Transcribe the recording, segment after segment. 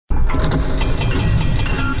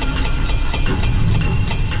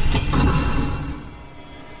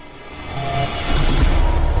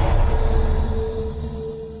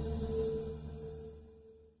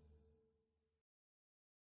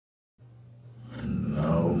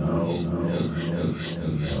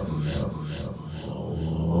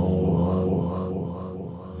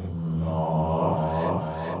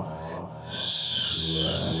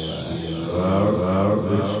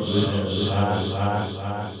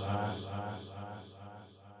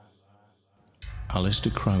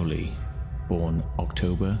Aleister Crowley, born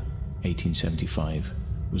October 1875,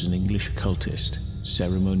 was an English occultist,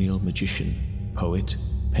 ceremonial magician, poet,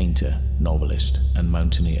 painter, novelist, and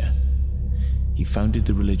mountaineer. He founded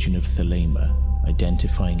the religion of Thelema,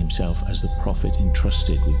 identifying himself as the prophet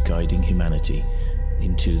entrusted with guiding humanity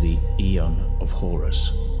into the Aeon of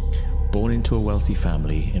Horus. Born into a wealthy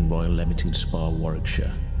family in Royal Leamington Spa,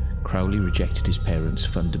 Warwickshire, Crowley rejected his parents'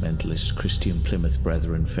 fundamentalist Christian Plymouth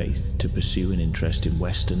Brethren faith to pursue an interest in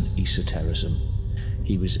Western esotericism.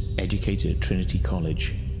 He was educated at Trinity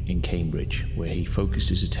College in Cambridge, where he focused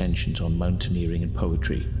his attentions on mountaineering and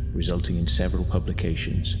poetry, resulting in several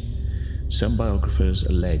publications. Some biographers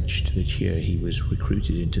alleged that here he was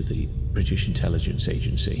recruited into the British Intelligence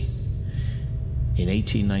Agency. In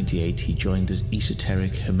 1898, he joined the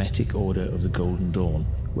esoteric Hermetic Order of the Golden Dawn,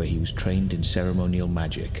 where he was trained in ceremonial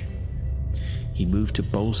magic. He moved to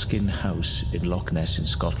Boleskine House in Loch Ness in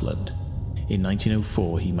Scotland. In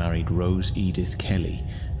 1904, he married Rose Edith Kelly,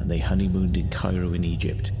 and they honeymooned in Cairo in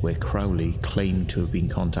Egypt, where Crowley claimed to have been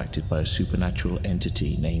contacted by a supernatural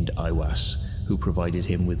entity named Iwas, who provided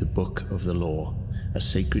him with the Book of the Law, a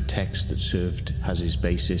sacred text that served as his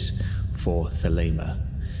basis for Thelema.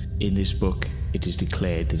 In this book, it is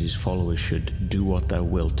declared that his followers should do what thou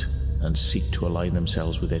wilt and seek to align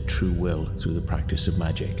themselves with their true will through the practice of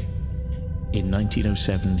magic. In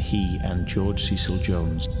 1907, he and George Cecil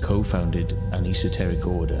Jones co-founded an esoteric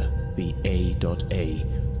order, the A.A.,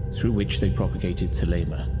 through which they propagated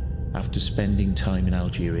Thelema. After spending time in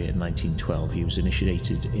Algeria in 1912, he was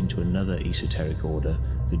initiated into another esoteric order,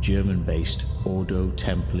 the German-based Ordo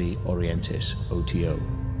Templi Orientis, OTO,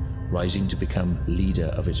 rising to become leader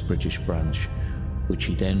of its British branch, which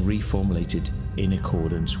he then reformulated in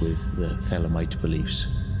accordance with the Thelemite beliefs.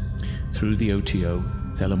 Through the OTO,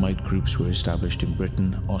 Thelemite groups were established in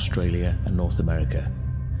Britain, Australia, and North America.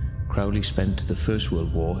 Crowley spent the First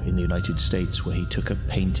World War in the United States, where he took up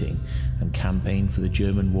painting and campaigned for the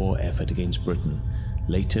German war effort against Britain,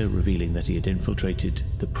 later revealing that he had infiltrated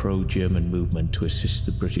the pro-German movement to assist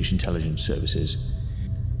the British intelligence services.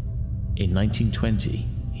 In 1920,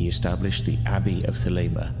 he established the Abbey of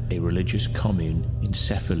Thelema, a religious commune in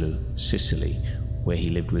Cefalù, Sicily, where he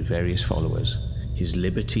lived with various followers. His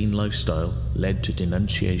libertine lifestyle led to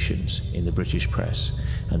denunciations in the British press,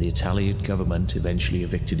 and the Italian government eventually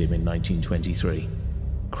evicted him in 1923.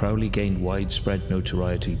 Crowley gained widespread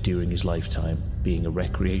notoriety during his lifetime, being a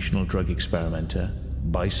recreational drug experimenter,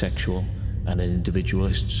 bisexual, and an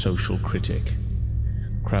individualist social critic.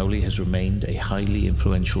 Crowley has remained a highly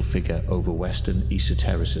influential figure over Western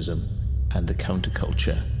esotericism and the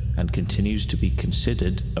counterculture, and continues to be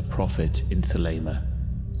considered a prophet in Thelema.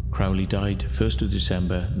 Crowley died 1st of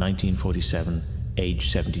December 1947,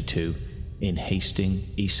 aged 72, in Hastings,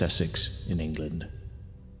 East Sussex, in England.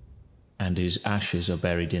 And his ashes are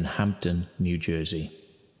buried in Hampton, New Jersey.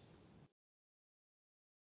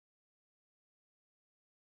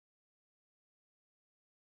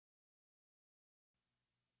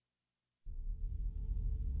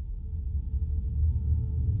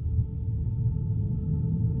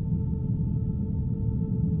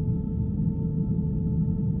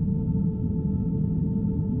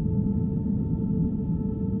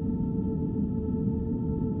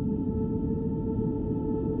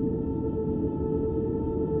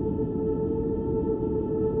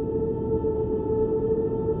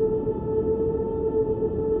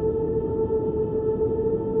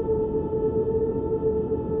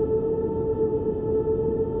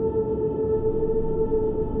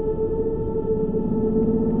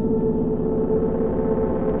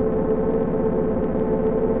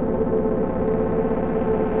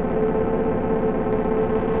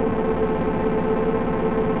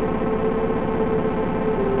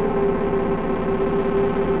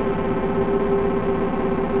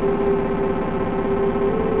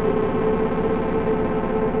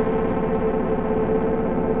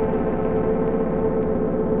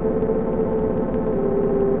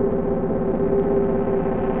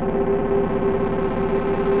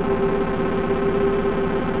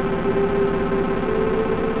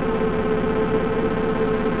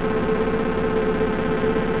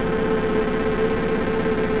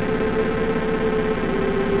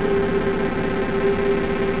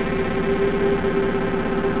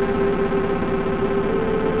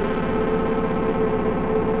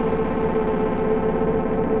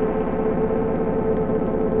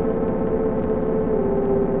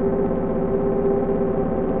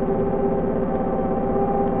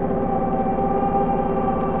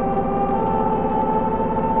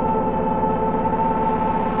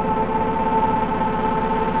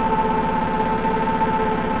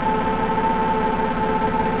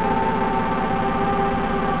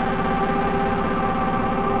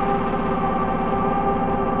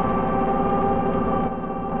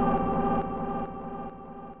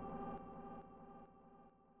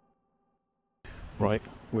 Right,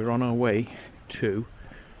 we're on our way to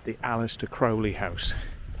the Aleister Crowley house.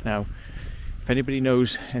 Now, if anybody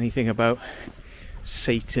knows anything about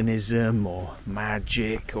Satanism or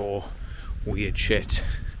magic or weird shit,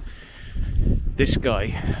 this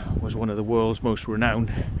guy was one of the world's most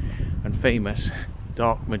renowned and famous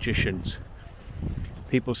dark magicians.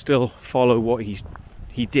 People still follow what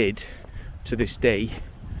he did to this day,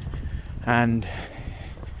 and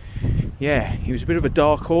yeah, he was a bit of a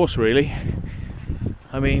dark horse, really.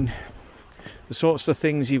 I mean, the sorts of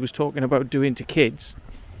things he was talking about doing to kids,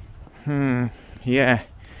 yeah,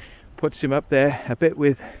 puts him up there a bit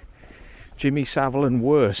with Jimmy Savile and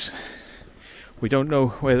worse. We don't know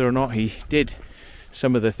whether or not he did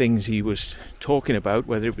some of the things he was talking about,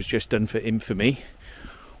 whether it was just done for infamy,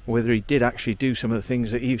 or whether he did actually do some of the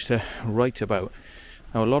things that he used to write about.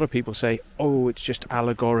 Now, a lot of people say, oh, it's just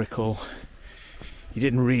allegorical. He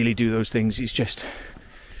didn't really do those things. He's just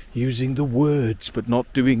using the words, but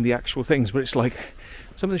not doing the actual things. But it's like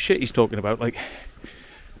some of the shit he's talking about, like,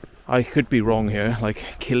 I could be wrong here, like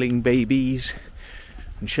killing babies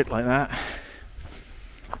and shit like that.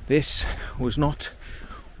 This was not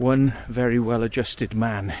one very well adjusted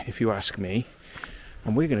man, if you ask me.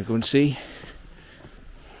 And we're going to go and see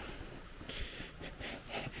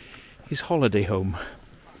his holiday home.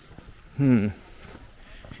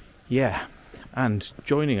 Yeah, and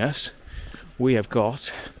joining us, we have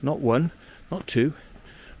got not one, not two,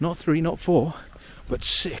 not three, not four, but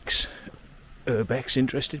 6 Urbex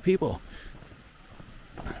interested people.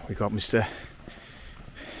 We got Mr.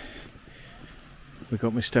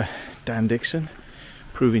 Dan Dixon,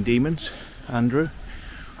 Proving Demons, Andrew.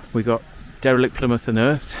 We got Derelict Plymouth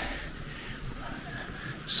Unearthed,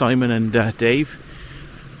 Simon and Dave,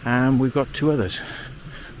 and we've got 2 others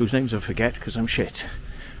whose names I forget because I'm shit.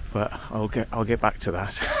 But I'll get back to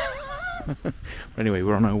that. Anyway,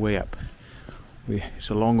 we're on our way up. It's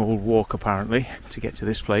a long old walk apparently to get to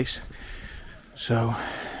this place. So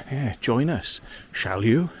yeah, join us, shall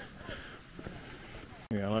you?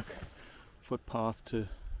 Yeah, look, footpath to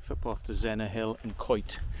Zena Hill and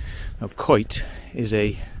Coit. Now Coit is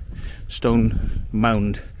a stone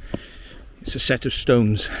mound. It's a set of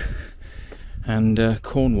stones, and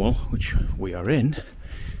Cornwall, which we are in,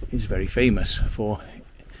 is very famous for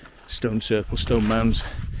stone circles, stone mounds.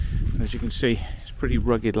 As you can see, it's a pretty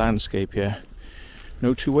rugged landscape here.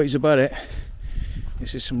 No two ways about it.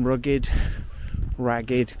 This is some rugged,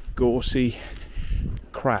 ragged, gorsy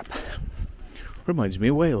crap. Reminds me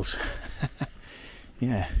of Wales.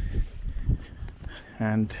 Yeah.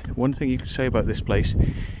 And one thing you can say about this place,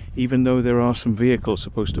 even though there are some vehicles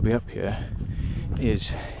supposed to be up here,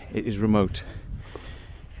 is it is remote.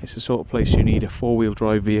 It's the sort of place you need a 4-wheel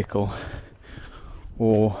drive vehicle,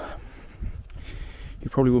 or you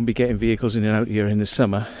probably wouldn't be getting vehicles in and out here in the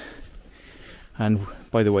summer. And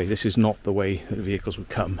by the way, this is not the way that the vehicles would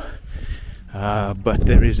come, but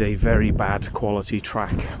there is a very bad quality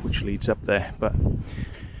track which leads up there. But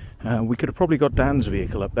we could have probably got Dan's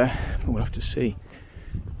vehicle up there, but we'll have to see.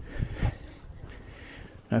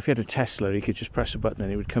 Now if he had a Tesla, he could just press a button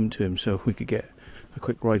and it would come to him, so we could get a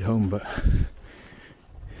quick ride home. But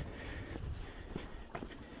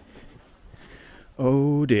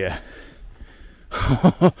oh dear.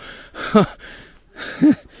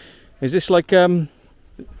 Is this like the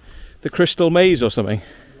Crystal Maze or something?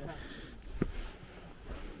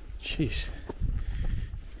 Jeez.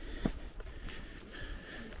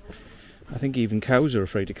 I think even cows are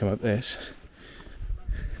afraid to come up this.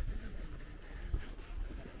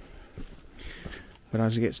 But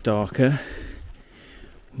as it gets darker,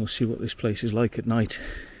 we'll see what this place is like at night.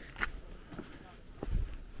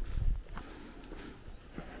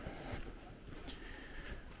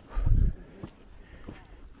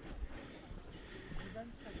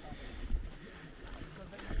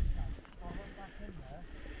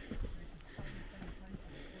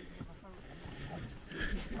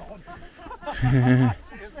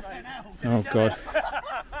 Oh God.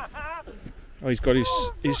 Oh, he's got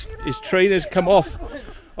his trainers come off.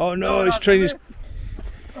 Oh no, his trainers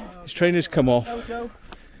come off.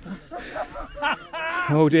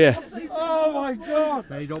 Oh dear. Oh my God.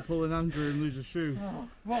 Hey, don't pull an Andrew and lose a shoe.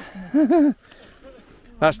 Oh,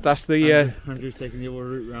 That's the Andrew's taking the other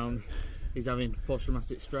route round. He's having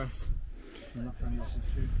post-traumatic stress. And that's when he lost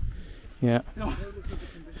his shoe. yeah.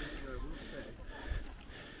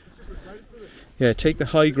 Yeah, take the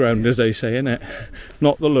high ground, as they say, innit?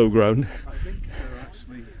 Not the low ground. I think they're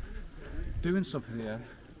actually doing something here,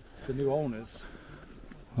 the new owners,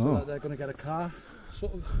 so that they're going to get a car.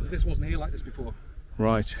 Sort of, this wasn't here like this before.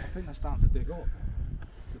 Right. I think they're starting to dig up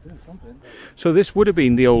the doing something. So this would have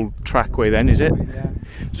been the old trackway then, is it? Yeah.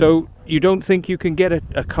 So you don't think you can get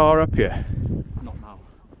a car up here? Not now.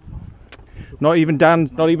 Not even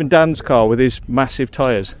Dan's car with his massive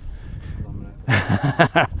tyres.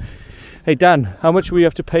 Hey Dan, how much will we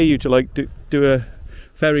have to pay you to like do a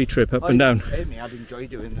ferry trip up and down? Pay me, I'd enjoy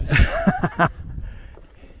doing this.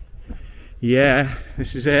 Yeah,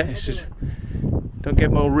 this is it. This is. Don't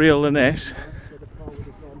get more real than this.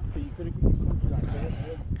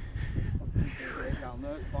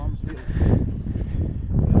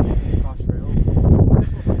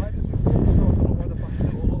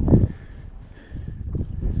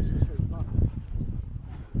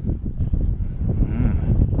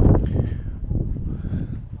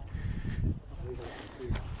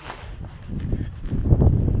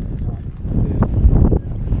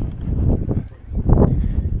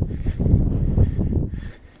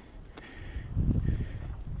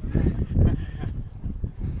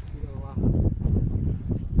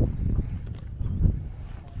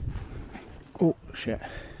 Oh shit.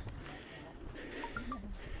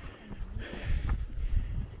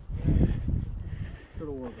 Should have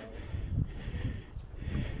worked out.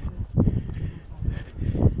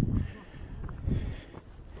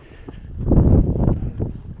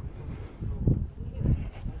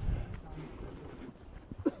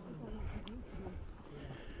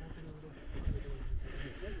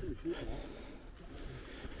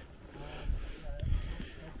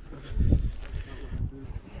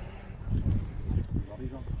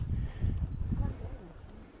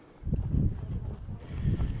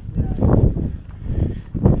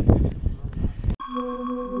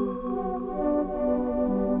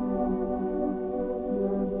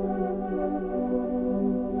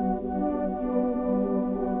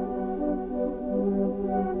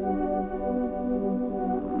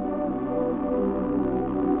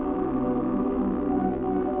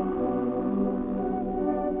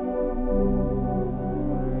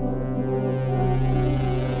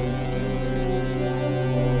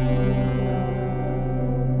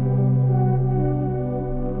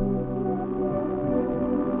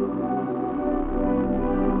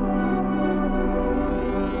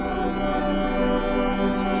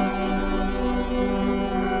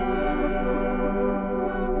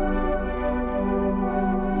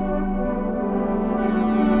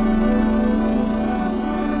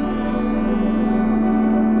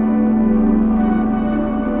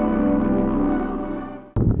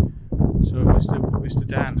 Mr.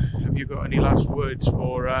 Dan, have you got any last words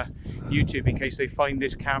for YouTube in case they find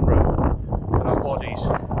this camera and our bodies?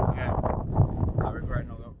 Yeah. I regret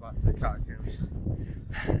not going back to the catacombs.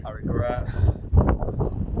 I regret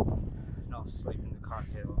not sleeping in the car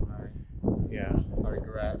here all night. Yeah. I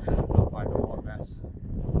regret not finding a water mess.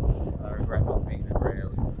 I regret not being a grey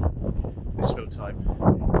alien. This fill time.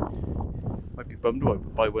 Might be bummed I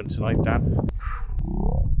buy one tonight, Dan.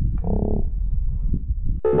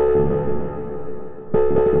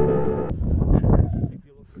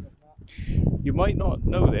 You might not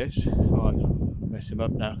know this. Oh, I'll mess him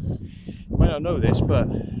up now. You might not know this, but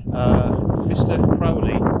Mr.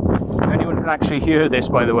 Crowley, if anyone can actually hear this,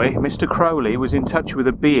 by the way, Mr. Crowley was in touch with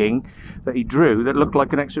a being that he drew that looked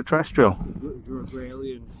like an extraterrestrial. Drew a grey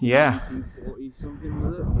alien. Yeah. 1940 something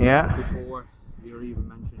with it. Yeah. Before you were even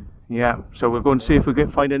mentioned. Yeah. So we'll go and see if we can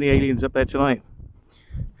find any aliens up there tonight.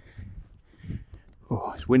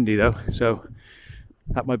 Oh, it's windy though, so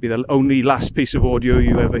that might be the only last piece of audio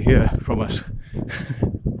you ever hear from us.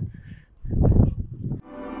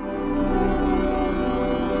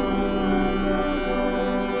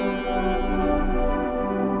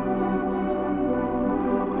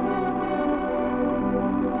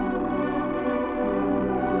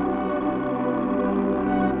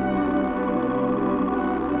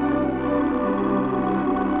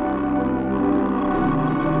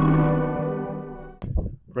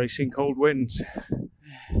 Bracing cold winds.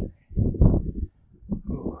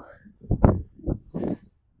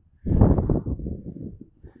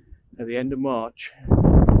 At the end of March,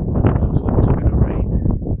 looks like it's going to rain.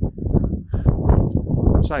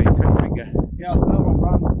 What's that? You cut your finger? Yeah, I fell on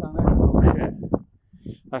brand down there. Oh shit.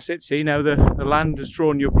 That's it, see, now the land has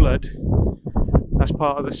drawn your blood. That's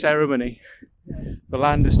part of the ceremony. The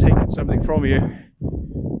land has taken something from you.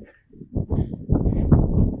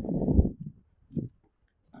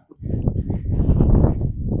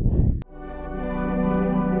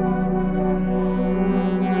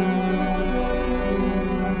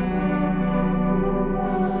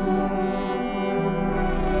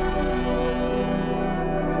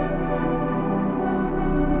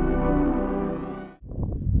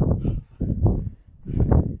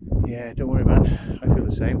 Yeah, don't worry man, I feel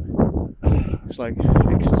the same. Looks like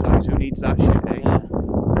exercise. Who needs that shit, eh? Yeah.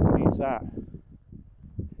 Who needs that?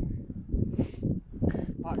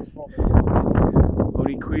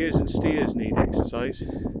 Only queers and steers need exercise.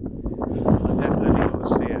 I'm definitely not a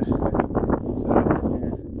steer. So,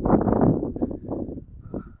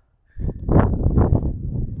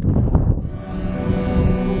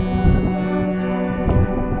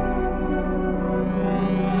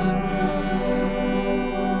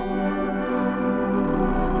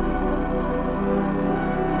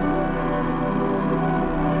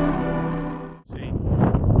 See,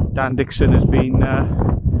 Dan Dixon has been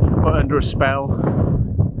put under a spell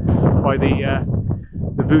by the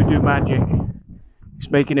voodoo magic. It's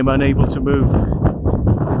making him unable to move.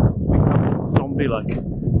 He's become zombie-like.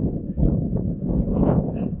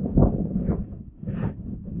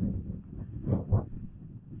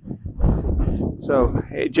 So,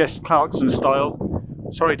 it just Clarkson style.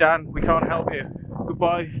 Sorry Dan, we can't help you.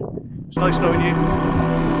 Goodbye. It's nice knowing you.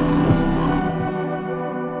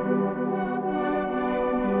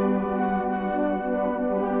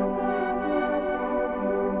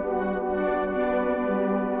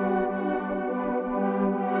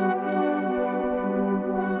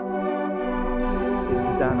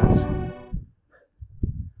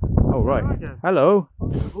 Oh right. Hello.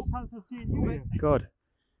 God.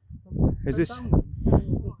 Is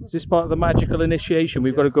this part of the magical initiation?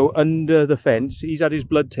 We've got to go under the fence. He's had his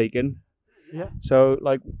blood taken. Yeah. So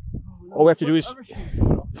like all we have to do is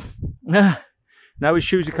now his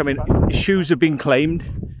shoes are coming. His shoes have been claimed.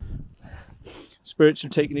 Spirits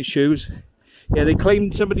have taken his shoes. Yeah, they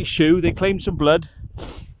claimed somebody's shoe, they claimed some blood.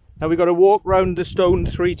 Now we've got to walk round the stone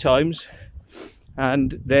 3 times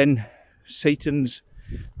and then Satan's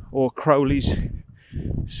or Crowley's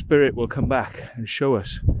spirit will come back and show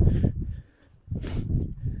us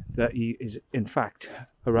that he is in fact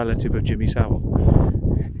a relative of Jimmy Savile.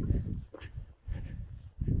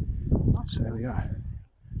 So there we are.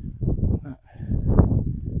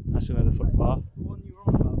 That's another footpath.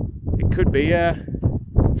 It could be, yeah.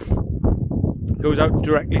 Goes out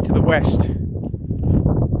directly to the west.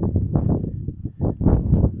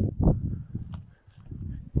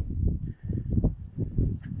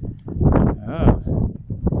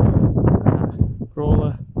 All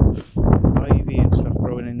the ivy and stuff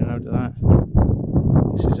growing in and out of that.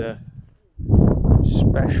 This is a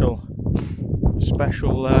special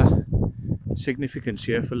significance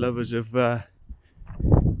here for lovers of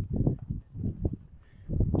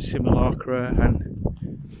simulacra and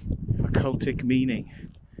occultic meaning.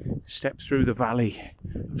 Step through the valley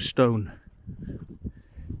of stone.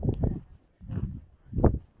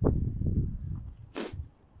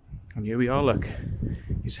 And here we are, look.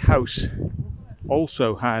 His house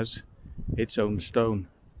also has its own stone.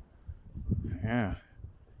 Yeah.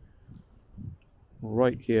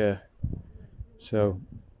 Right here. So.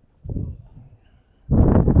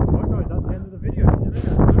 Right guys, that's the end of the video. See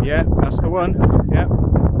you later. Yeah, that's the one. Yeah.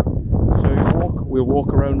 So we'll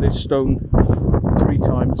walk around this stone 3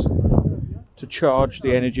 times to charge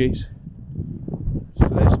the energies. So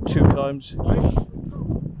there's 2 times.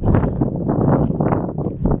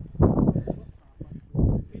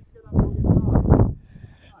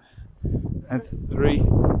 And 3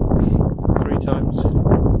 times.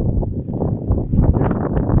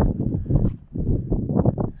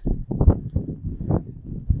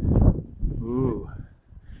 Ooh,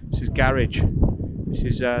 this is garage. This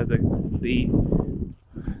is the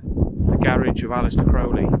garage of Aleister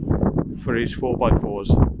Crowley for his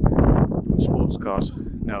 4x4s, sports cars.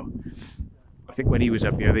 No, I think when he was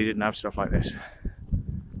up here they didn't have stuff like this.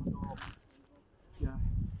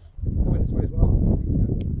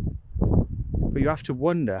 But you have to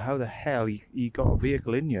wonder how the hell he got a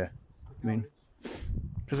vehicle in here. I mean,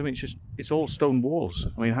 because I mean it's all stone walls.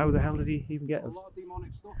 I mean, how the hell did he even get a lot of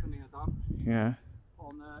demonic stuff in here, Dan? Yeah.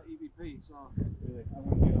 On EVP, so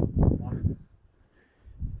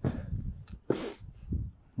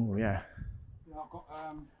Oh yeah. Yeah, I've got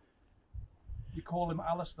we call him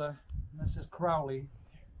Aleister, and this is Crowley.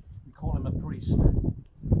 We call him a priest.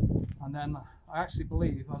 And then I actually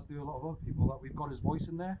believe, as do a lot of other people, that we've got his voice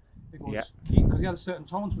in there. It goes, yeah. Because he had a certain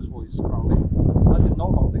tone to his voice, Crowley. I didn't know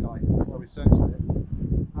about the guy until I researched it.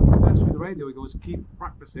 And he says through the radio, he goes, keep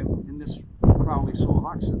practicing in this Crowley sort of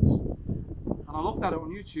accents. And I looked at it on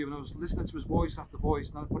YouTube and I was listening to his voice after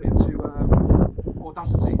voice, and then I put it into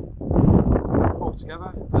Audacity, both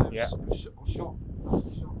together, and it was shot.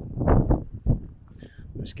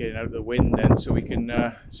 Let's get it out of the wind then so we can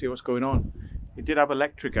see what's going on. It did have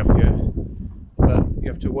electric up here, but you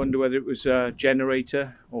have to wonder whether it was a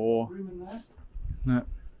generator or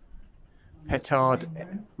petard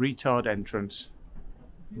retard entrance.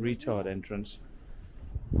 Retard entrance.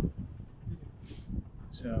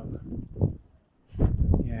 So,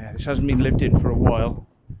 yeah, this hasn't been lived in for a while,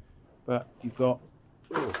 but you've got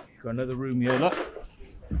another room here. Look,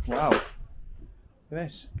 wow, look at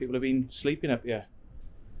this. People have been sleeping up here,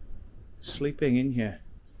 sleeping in here.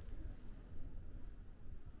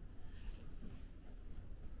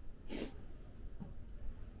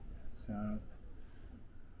 So,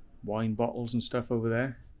 wine bottles and stuff over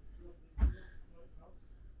there.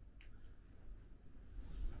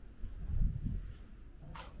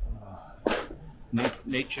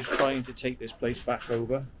 Nature's trying to take this place back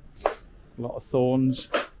over. A lot of thorns.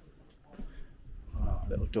 Oh,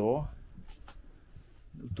 little door.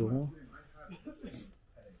 Little door.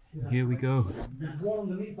 Here we go. There's one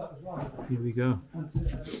underneath that as well. Here we go. What's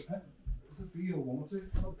it? What's it?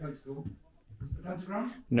 What place called? Is it the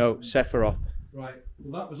pentagram? No, Sephiroth. Right.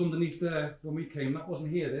 Well, that was underneath there when we came. That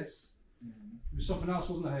wasn't here. This. It was something else,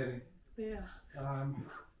 wasn't it, Haley? Yeah.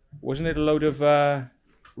 Wasn't it a load of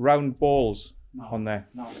round balls on there?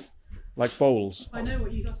 No. Like bowls? I know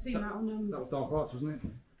what you got seen that on. That was Dark Arts, wasn't it?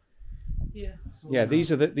 Yeah. Yeah,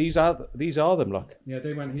 these are them. Look. Yeah,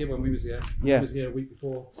 they went here when we was here. Yeah. We was here a week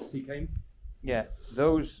before he came. Yeah,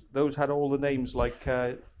 those had all the names like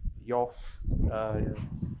Yoff,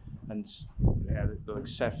 and yeah, like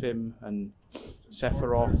Sephim and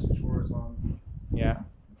Sephiroth. Yeah.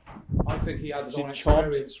 I think he had his Is it own Chod?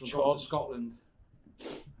 experience from going Chod? to Scotland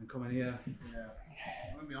and coming here. Yeah.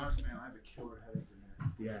 I'm gonna be honest, man. I have a killer headache in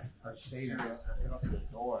here. Yeah, I've seen it. I got to the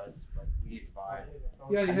door. It's like weird vibe.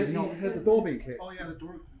 Yeah, you heard the door being kicked. Oh yeah, the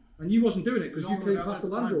door. And you wasn't doing it because you No, came that past the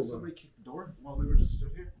was Land time Rover. Somebody kicked the door while we were just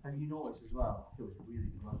stood here. And you noticed as well, it was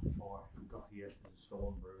really rough before we got here. There was a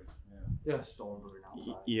storm brewing. Yeah. Yeah. Storm brewing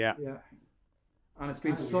outside. Yeah. Yeah. And it's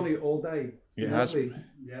been sunny all day. It has. Lovely.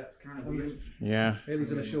 Yeah, it's kind of weird. Yeah.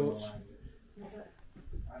 Haley's in the shorts.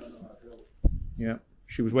 I don't know how to feel. Yeah.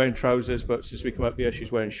 She was wearing trousers, but since we come up here,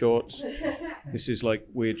 she's wearing shorts. This is like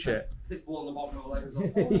weird shit. This ball on the bottom of the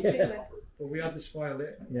legs. Yeah. But we had this fire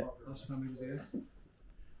lit Yeah. last time we was here.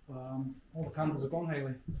 All the candles are gone,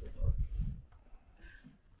 Haley.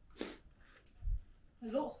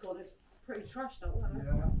 The looks good. It's pretty trashed out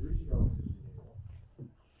there.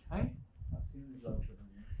 Hey?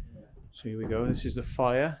 So here we go. This is the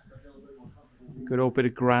fire. Good old bit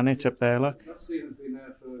of granite up there. Look. That ceiling's been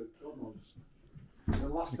there for God knows. The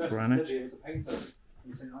last person granite. that did it was a painter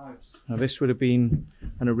in St. Ives. Now this would have been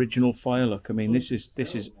an original fire. Look. I mean, this is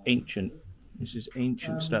ancient. This is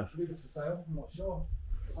ancient stuff. I believe it's for sale. I'm not sure.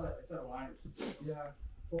 It's a line. Yeah,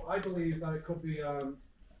 but I believe that it could be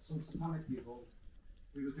some satanic people.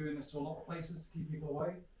 We were doing this to a lot of places to keep people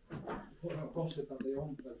away, putting out gossip that they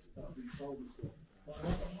own places that have been sold and stuff. But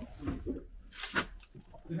I'm not seeing it.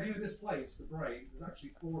 The name of this place, the Bray, there's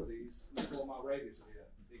actually 4 of these in the 4 mile radius of here,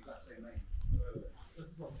 the exact same name. This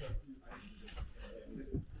is what's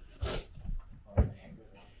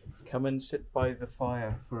Come and sit by the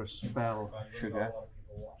fire for a spell, sugar.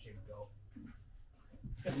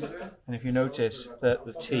 And if you notice that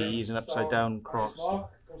the T is an upside down cross,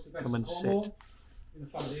 come and sit. Been a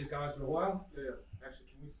fan of these guys for a while. Yeah. Actually,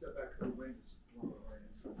 can we step back because the wind is blowing right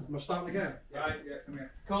Am I starting again? Yeah, come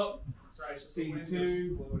here. Cut. Sorry, it's just Scene the wind 2.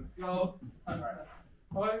 is blowing. Go.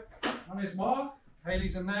 Hi, my name's Mark.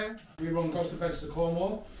 Haley's in there. We run Ghost Adventures of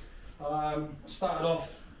Cornwall. Started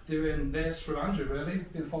off doing this for Andrew, really.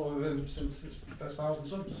 Been following him since his first 1,000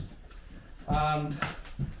 subs. And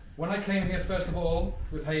when I came here, first of all,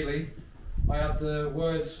 with Haley, I had the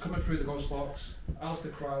words coming through the ghost box.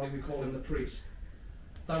 Aleister Crowley, we call him the priest,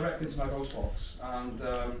 direct into my ghost box. And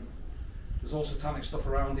there's all satanic stuff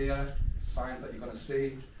around here, signs that you're going to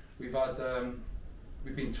see. We've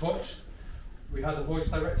been touched. We had a voice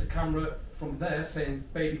directed camera from there saying,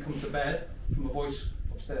 "Baby, come to bed," from a voice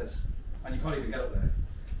upstairs. And you can't even get up there.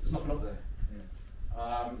 There's nothing up there.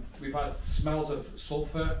 Yeah. We've had smells of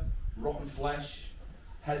sulphur, rotten flesh,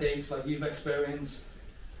 headaches like you've experienced,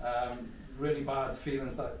 really bad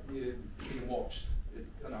feelings that you're being watched.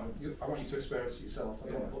 I want you to experience it yourself. I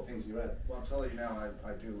don't want to put things in your head. Well, I'm telling you now,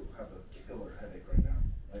 I do have a killer headache right now.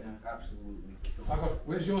 Like, absolutely killer.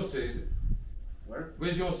 Where's yours to? Where?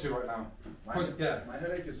 Where's yours to right now? My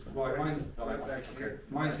headache is Right, mine's right back here.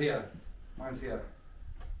 Mine's here. Mine's here.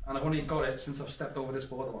 And I've only got it since I've stepped over this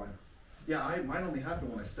borderline. Yeah, mine only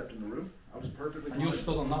happened when I stepped in the room. I was perfectly And you're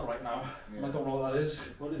stood on that right now. Yeah. I don't know what that is.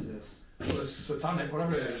 What is this? Well, it's satanic,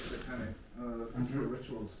 whatever it is. Satanic. These are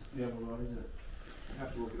rituals. Yeah, well, what is it? I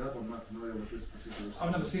have to look it up. I'm not familiar with this particular.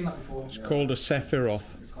 I've never seen that before. It's called a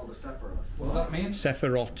Sephiroth. It's called a Sephiroth. What does that mean?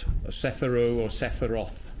 Sephiroth, or Sephiroth, or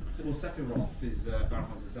Sephiroth. Well, Sephiroth is Final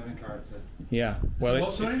Fantasy VII character. Yeah. Well,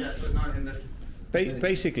 What, sorry? Yes, but not in this.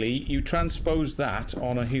 Basically, you transpose that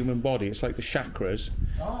on a human body. It's like the chakras,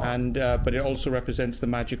 and but it also represents the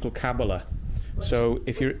magical Kabbalah. So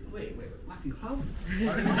if you're... Wait, Matthew, how? I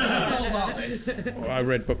didn't know about this. Oh, I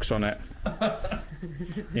read books on it.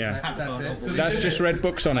 Yeah. That's it. That's just read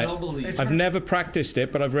books on it. I've never practiced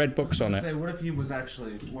it, but I've read books on it. Say, what if he was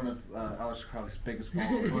actually one of Aleister Crowley's biggest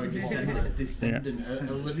followers? Or a descendant,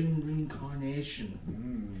 a living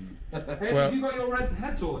reincarnation. Hey, Well- have you got your red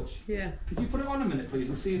head torch? Yeah. Could you put it on a minute, please,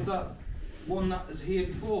 and see if that one that was here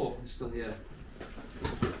before is still here?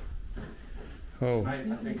 Oh, I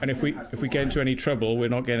think and if someone has to we get into any trouble, we're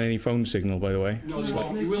not getting any phone signal, by the way. No, you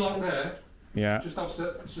won't. You will out there. Yeah. Just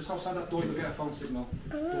outside that door, you'll get a phone signal.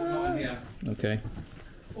 Not in here. Okay.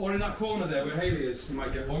 Or in that corner there where Hayley is, you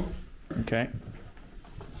might get one. Okay.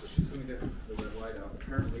 She's going to get the red light out.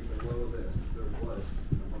 Apparently, below this, there was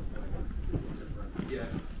at one point different. Yeah.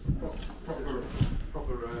 Proper.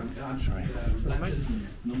 I'm sorry. Letters and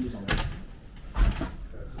numbers on it.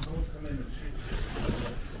 Someone's come in and changed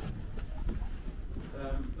it.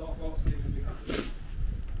 Dark Arts gave me a big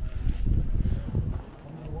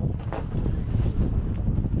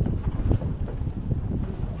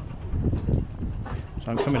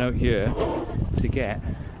So I'm coming out here to get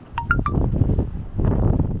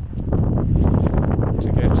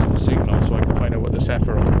some signal so I can find out what the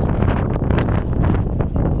Sephiroth is about.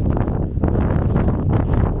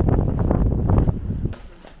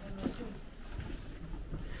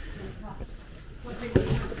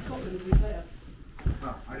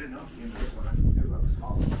 I didn't know he knew this one. I knew that was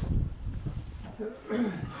Scotland.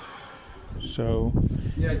 So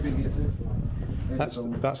Yeah, it's been here too. that's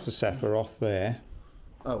the Sephiroth there.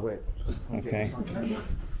 Oh, wait. Okay.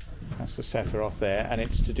 That's the Sephiroth there, and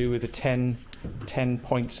it's to do with the 10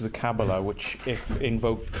 points of the Kabbalah, which, if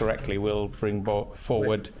invoked correctly, will bring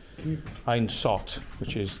forward Ein Sot,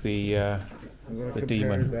 which is the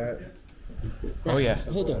demon. Oh yeah.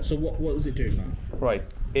 Hold on, so what does it do now? Right.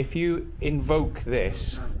 If you invoke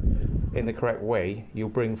this in the correct way, you'll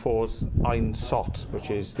bring forth Ein Sot, which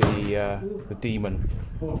is the demon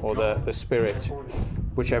or the spirit,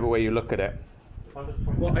 whichever way you look at it.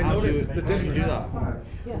 Well, I noticed the difference. Do that.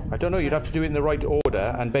 I don't know, you'd have to do it in the right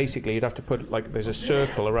order, and basically you'd have to put, like, there's a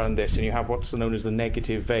circle around this, and you have what's known as the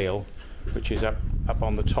negative veil, which is up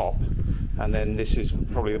on the top, and then this is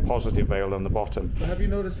probably the positive veil on the bottom. But have you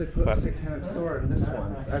noticed they put But- a satanic store in this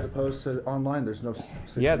one, as opposed to online? There's no.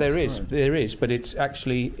 Yeah, there satanic is, but it's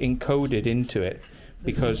actually encoded into it,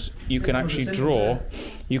 because you can actually draw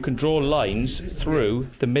lines through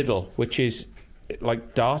the middle, which is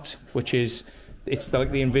like dart, which is, it's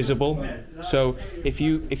like the invisible. So if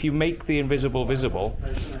you make the invisible visible,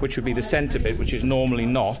 which would be the centre bit, which is normally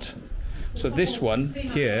not. So this one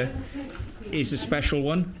here is a special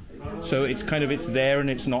one. So it's there and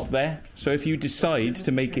it's not there. So if you decide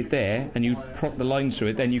to make it there and you prop the lines through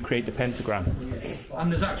it, then you create the pentagram.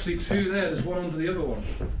 And there's actually two there. There's one under the other one.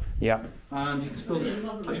 Yeah, And you can still.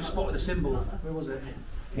 I just spotted the symbol. Where was it?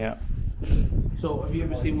 yeah. So, have you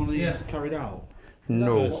ever seen one of these Yeah. carried out?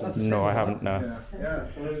 No, I haven't. No. Yeah.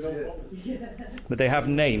 But they have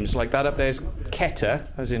names, like that up there's Keta,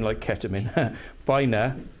 as in like ketamine,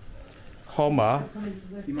 Bina, Homa,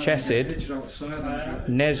 Chesed,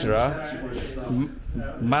 Nezra,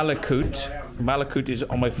 Malakut is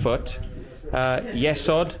on my foot,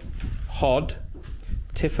 Yesod, Hod,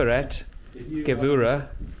 Tiferet, Gevura,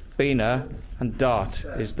 Bina, and Dart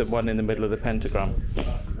is the one in the middle of the pentagram.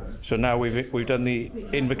 So now we've done the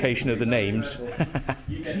invocation of the names.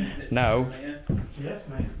 Now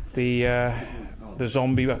the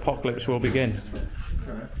zombie apocalypse will begin.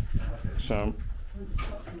 So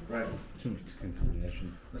Right.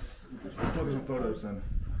 Let's focus on photos then,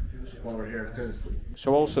 while we're here, because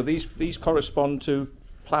so also these correspond to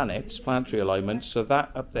planets, planetary alignments. So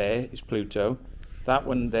that up there is Pluto, that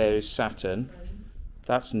one there is Saturn,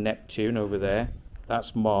 that's Neptune over there,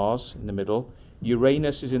 that's Mars in the middle,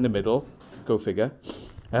 Uranus is in the middle, go figure,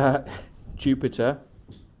 Jupiter,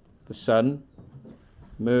 the Sun,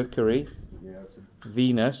 Mercury, it's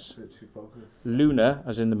Venus, a bit too focused. Luna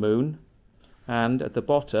as in the moon, and at the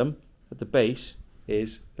bottom, at the base,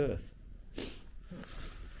 is Earth.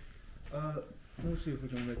 Let me see if we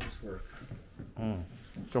can make this work. Do you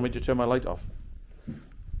want me to turn my light off?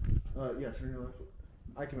 Yeah, turn your light.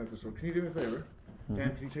 I can make this work. Can you do me a favor?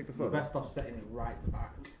 Dan, can you take the photo? Best off setting it right at the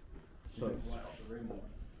back. So it's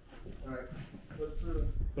Alright, let's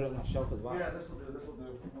put it on that shelf as well. yeah, this will do.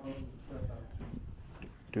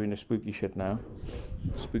 Doing the spooky shit now.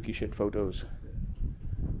 Spooky shit photos.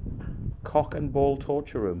 Cock and ball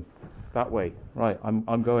torture room. That way. Right,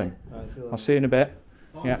 I'm going. I'll see you in a bit.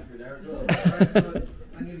 Yeah.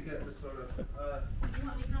 I need to get this photo.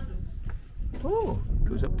 Oh,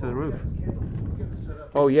 goes up to the roof.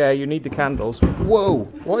 Oh yeah, you need the candles. Whoa,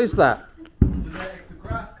 what is that?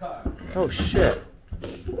 Oh shit.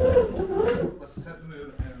 Let's set the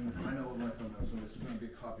mood, and I know what my phone knows, so this is going to be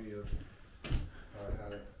a copy of how I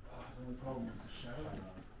had it. Oh, the only problem is the shadow.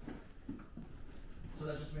 So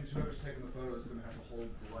that just means whoever's taking the photo is going to have to hold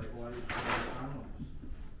the light while you're taking the camera.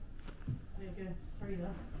 There you go, it's 3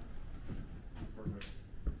 there. Perfect.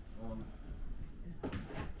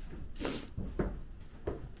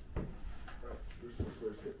 Right, we're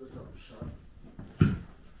supposed to get this out of shot.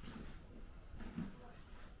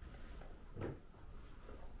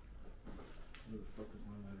 Where the fuck is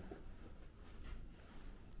my lighter?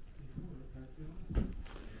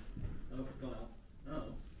 Oh, it's gone out.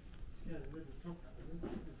 Oh.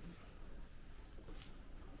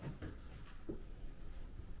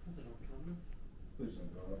 Please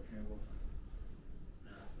don't go out, Campbell.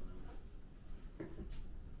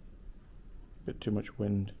 Bit too much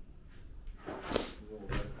wind.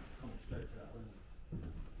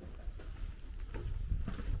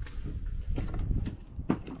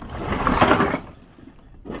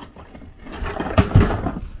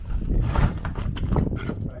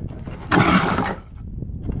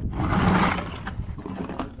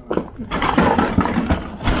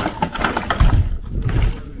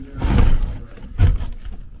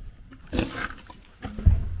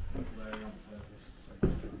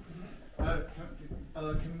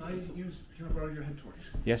 Can I borrow your head torch?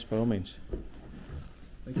 Yes, by all means.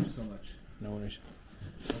 Thank you so much. No worries.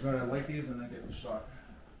 I've got to light these and then get the shot.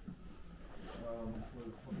 Where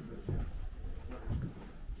the fuck is it?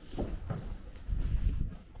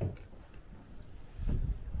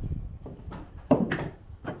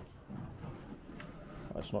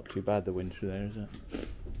 That's not too bad, the wind through there, is it?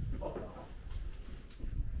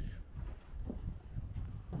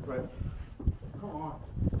 Right. Come on.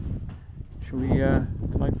 Should we,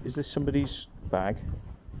 can I, is this somebody's bag?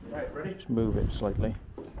 Right, ready? Just move it slightly.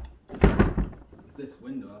 It's this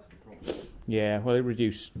window, that's the problem. Yeah, well, it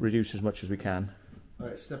reduce as much as we can.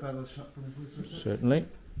 Alright, step out of the shot for me, please, for a second. Certainly.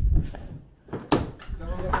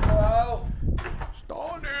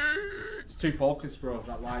 It's too focused, bro.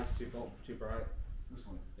 That light's too bright. This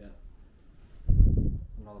one. Yeah.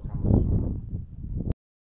 Another camera.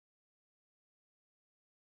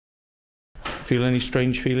 Feel any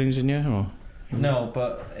strange feelings in you, or? No,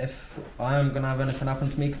 but if I am going to have anything happen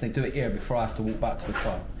to me, because they do it here before I have to walk back to the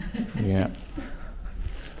car. Yeah.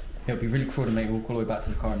 It would be really cruel to make me walk all the way back to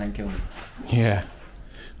the car and then kill me. Yeah.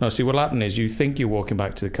 Now, see, what'll happen is you think you're walking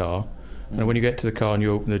back to the car, and when you get to the car and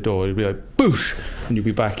you open the door, it'll be like, boosh! And you'll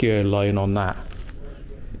be back here lying on that.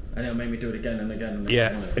 And it'll make me do it again and again and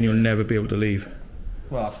again. Yeah, and you'll never be able to leave.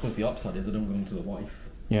 Well, I suppose the upside is I don't go into the wife.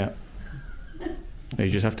 Yeah. You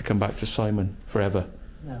just have to come back to Simon forever.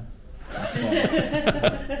 No.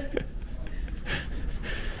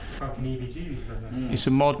 It's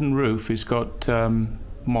a modern roof. It's got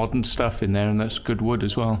modern stuff in there, and that's good wood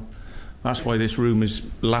as well. That's why this room has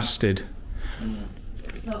lasted.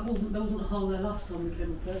 There wasn't a hole there last time we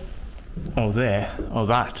came up there. Oh, there. Oh,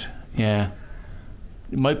 that. Yeah.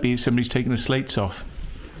 It might be somebody's taken the slates off.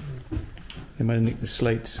 They might have nicked the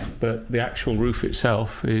slates, but the actual roof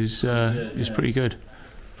itself is pretty good.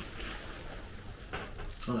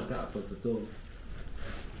 I like that above the door.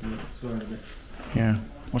 Yeah.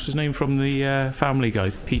 What's his name from the Family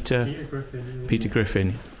Guy? Peter Griffin. Peter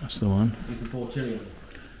Griffin. That's the one. He's the Portillion.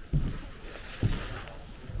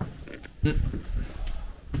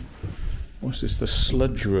 What's this? The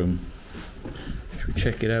sludge room. Should we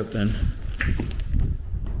check it out then?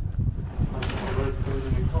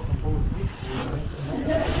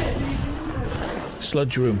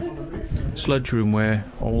 Sludge room where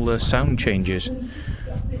all the sound changes,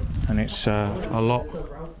 and it's a lot.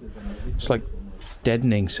 It's like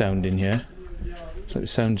deadening sound in here. It's like the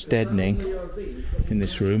sound's deadening in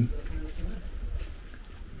this room,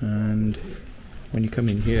 and when you come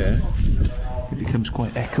in here, it becomes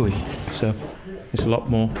quite echoey. So it's a lot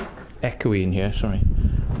more echoey in here. Sorry.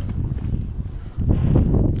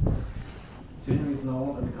 So the reason I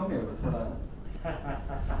wanted to come here was for that.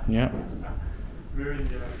 Yeah.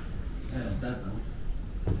 Yeah, dead now.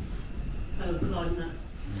 So like that.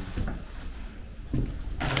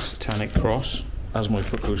 Satanic cross. As my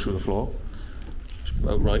foot goes through the floor. It's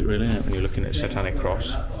about right, really, isn't it, when you're looking at a satanic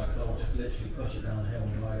cross. That's why I'll just literally push it downhill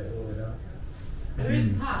and ride it all the way down. There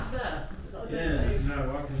is a path there. Yeah.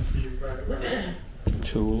 No, I can see you right away.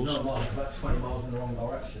 Tools. No, well, about 20 miles in the wrong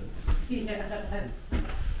direction. Yeah.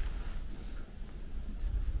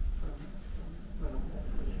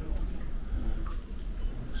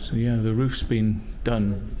 So yeah, the roof's been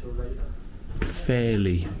done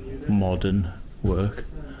fairly modern work.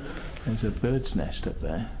 There's a bird's nest up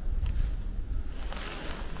there.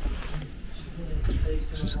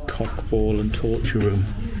 This is a cock ball and torture room,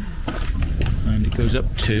 and it goes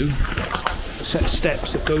up 2 set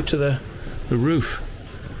steps that go to the roof,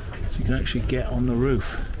 so you can actually get on the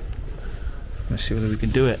roof. Let's see whether we can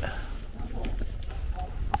do it.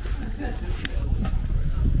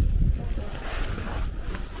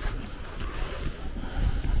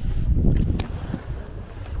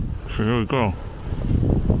 So here we go.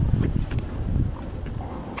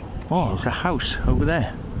 Oh, there's a house over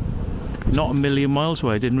there. Not a million miles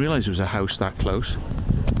away. I didn't realise there was a house that close.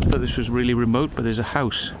 I thought this was really remote, but there's a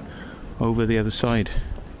house over the other side.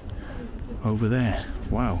 Over there.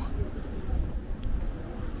 Wow.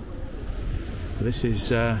 This is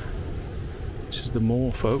the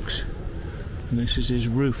moor, folks, and this is his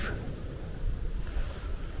roof.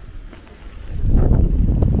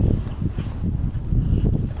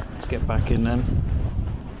 Let's get back in then.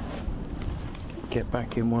 Get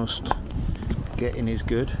back in whilst getting is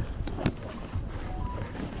good.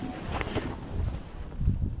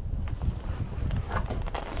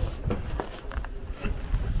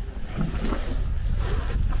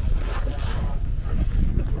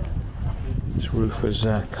 This roof has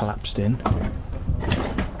collapsed in.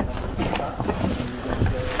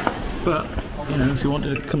 But, you know, if you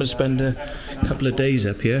wanted to come and spend a couple of days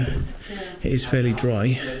up here, it is fairly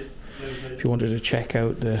dry. If you wanted to check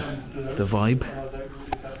out the vibe.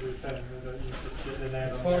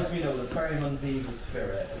 As far as we know, the ferryman's evil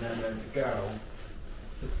spirit, and then there's a girl,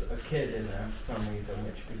 there's a kid in there for some reason,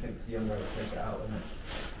 which we think is the young girl to take it out, isn't it?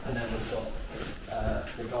 And then we've got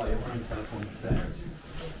the guy who runs up on the stairs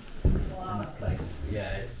in that place.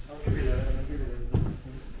 Yeah, it's...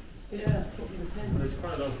 Yeah. There's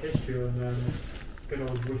quite a lot of history on good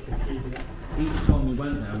old Wikipedia. Each time we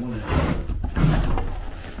went there, wasn't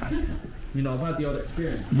it? You know, I've had the odd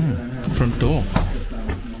experience. Front door.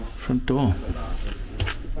 Front door.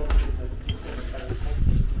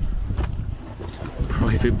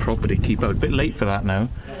 Private property, keep out. A bit late for that now.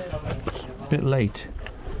 A bit late.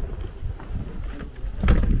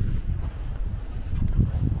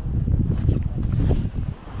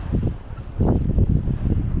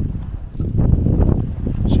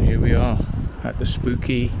 So here we are at the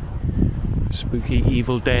spooky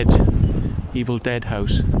Evil Dead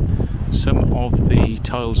house. Some of the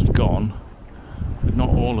tiles have gone, but not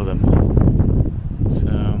all of them.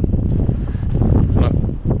 So, look,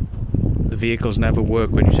 the vehicles never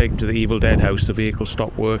work. When you take them to the Evil Dead house, the vehicles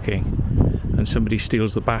stop working, and somebody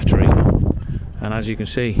steals the battery. And as you can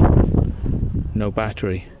see, no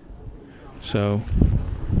battery. So,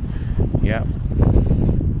 yeah.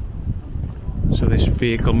 So this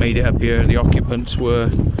vehicle made it up here. The occupants were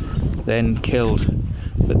then killed,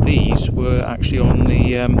 but these were actually on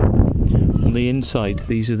the inside.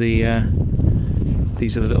 These are the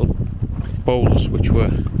little bowls which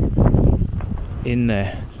were in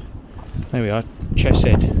there. There we are.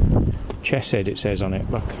 Chesed it says on it.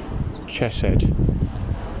 Look, Chesed.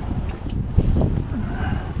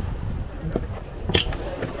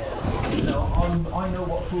 I know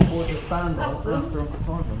what pool board to stand on after I'm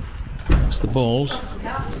them. That's the balls. That's the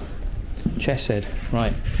caps. Chesed.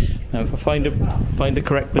 Right. Now if I find the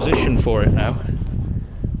correct position for it now.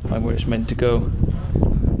 Find where it's meant to go.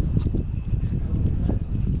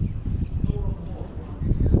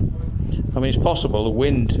 I mean, it's possible the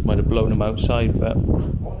wind might have blown them outside, but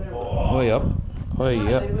way up.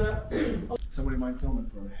 Somebody mind filming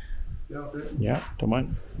for me? Yeah, don't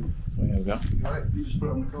mind. There we go. Alright, you just put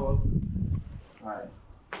it on the code. Alright.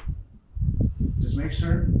 Just make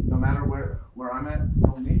sure, no matter where I'm at,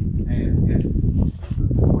 film me, and if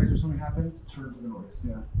the noise or something happens, turn to the noise.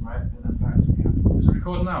 Yeah. Right? And then back to me after. Is it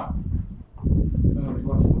recording now? No, it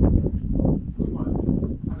wasn't.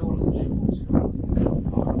 I don't want to jingle.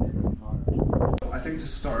 I think to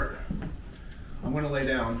start, I'm going to lay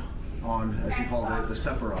down on, as you called it, the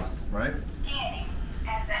Sephiroth, right?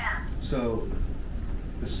 So,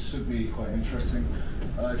 this should be quite interesting.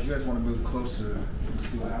 If you guys want to move closer to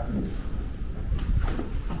see what happens.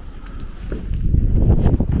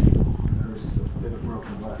 There's a bit of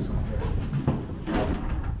broken glass on here.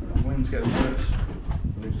 The wind's getting worse,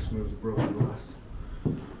 and they just moved the broken glass.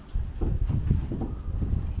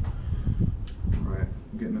 Alright,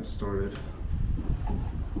 I'm getting it started.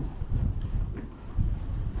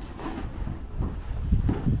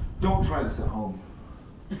 Don't try this at home.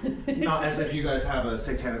 Not as if you guys have a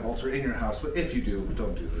satanic altar in your house, but if you do,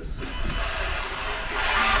 don't do this.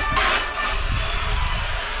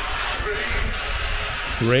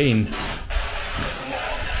 Rain.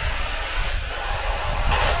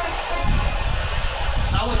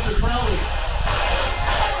 Aleister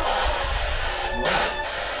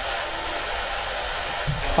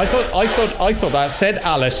I thought that said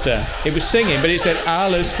Aleister. It was singing, but it said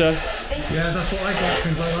Aleister. Yeah, that's what I got,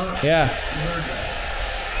 things like that. Yeah.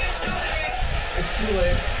 It's too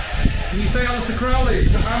late. Can you say Aleister Crowley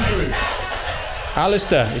to Andrew?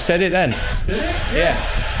 Aleister. It said it then. Did it? Yeah.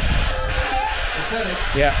 It said it.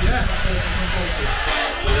 Yeah. Yes.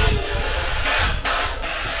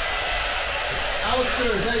 Aleister,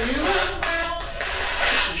 is that you?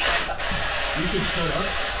 You should shut up.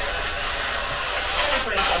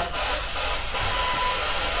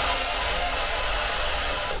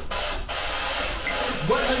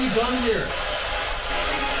 What have you done here?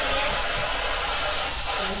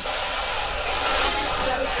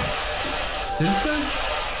 Since then?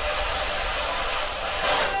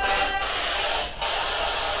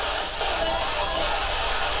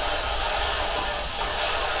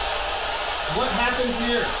 What happened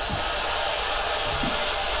here?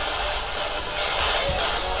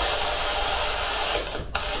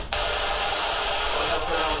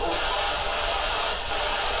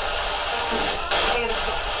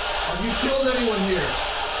 Have you killed anyone here?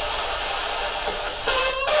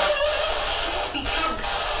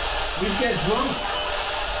 We get drunk.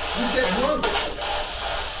 We get drunk.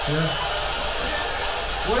 Yeah.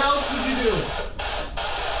 What else would you do?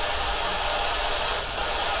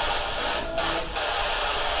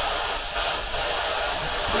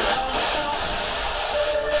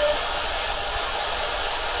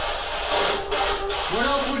 What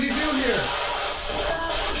else would you do here?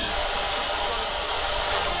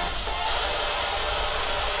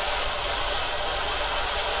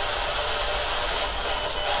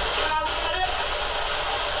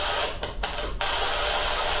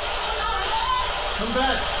 Come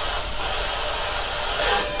back.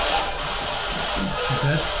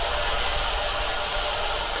 Okay.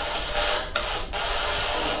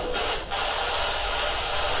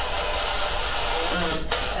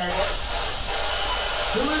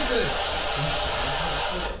 Who is this?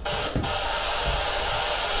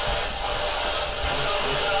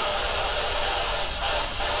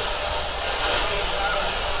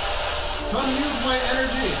 Come use my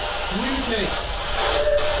energy. Communicate.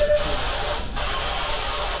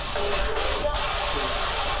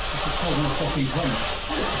 Called no fucking cunt.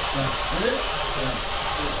 Is it?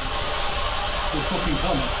 You fucking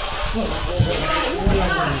cunt.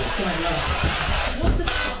 What the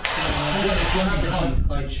fuck?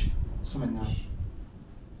 Like, something now.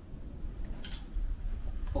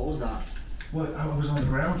 What was that? What? I was on the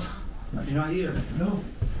ground? Did you not hear it? No.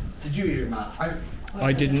 Did you hear it, Matt?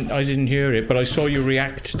 I didn't hear it, but I saw you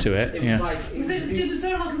react to it. It Yeah. was like... Was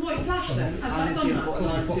there like a white flash then? Has I that didn't see done a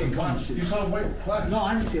that? flash. You saw a white flash? No,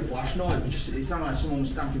 I didn't see a flash. No, it sounded like someone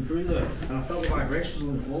was stamping through there, and I felt the vibrations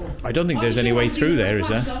on the floor. I don't think there's any way through there, is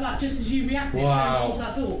there? Like that, just as you reacted towards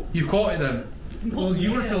that door. You caught it then? Well,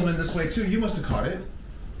 you were filming this way too. You must have caught it.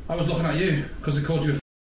 I was looking at you because it called you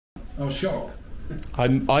I was shocked.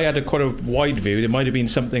 I had quite a wide view. There might have been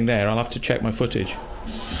something there. I'll have to check my footage.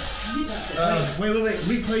 Wait.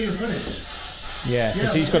 Replay your footage. Yeah,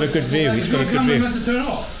 because he's got a good view. He's got a good view. meant to turn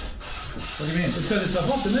off. What do you mean? It turned itself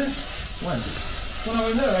off, didn't it? When? When I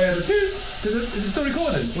went there, I had a doo. Is it still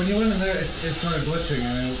recording? When you went in there, it started glitching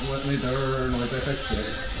and it made the error noise. I fixed it.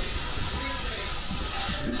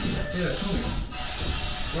 Yeah, show me.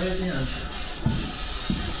 Right at the end.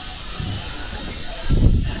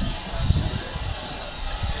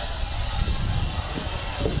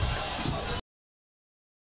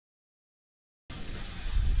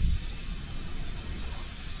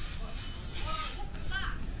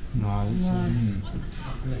 No, it's...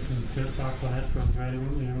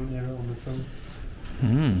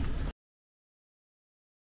 Hmm.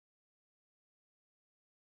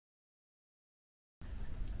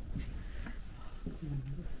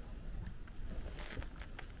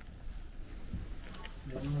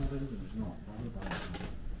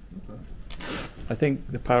 I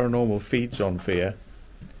think the paranormal feeds on fear.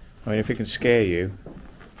 I mean, if it can scare you,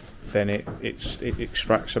 then it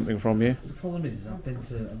extracts something from you. The problem is I've been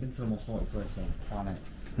to the most haunted place on the planet,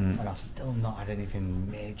 and I've still not had anything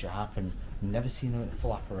major happen. I've never seen a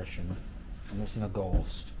full apparition. I've never seen a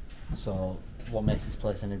ghost. So what makes this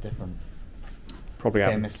place any different? Probably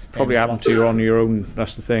Famous happened to you on your own.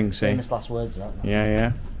 That's the thing. See. Famous last words, that. Yeah,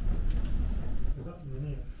 yeah.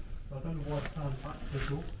 I don't know why I can't back the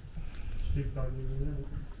door. Stupid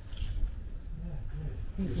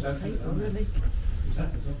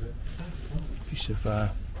Piece of data.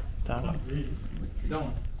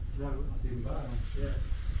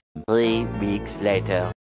 3 weeks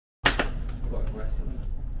later.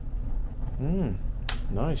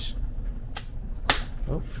 Nice.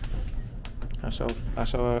 Oh, that's our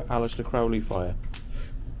Aleister Crowley fire.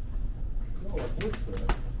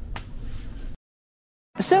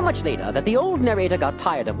 So much later that the old narrator got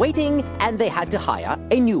tired of waiting and they had to hire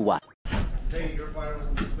a new one. Hey, your fire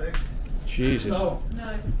wasn't this big? Jesus. No.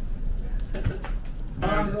 No.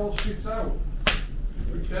 And it all shoots out.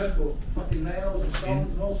 Be careful. Fucking nails and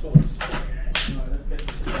stones and all sorts.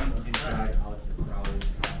 Inside Aleister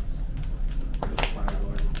Crowley's house. Fire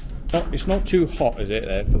door. No, it's not too hot, is it,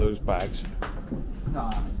 there, for those bags?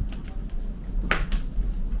 Nah.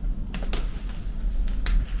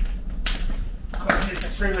 It's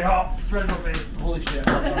extremely hot. It's red up face. Holy shit.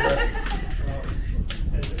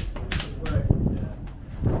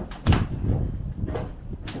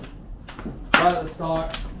 Right at the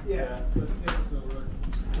start. Yeah.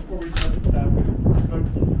 Before we jump down, You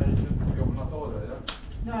open that door there, yeah?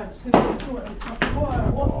 No, just what the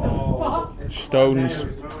fuck? Stones.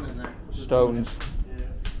 Thrown in there. Stones.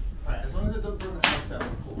 Alright, as long as it doesn't burn the house out, we're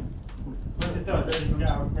cool. when it does, it's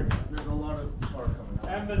out quicker. There's a lot of char coming out.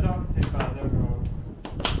 Embers aren't too bad overall.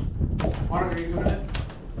 Mark, are you doing it?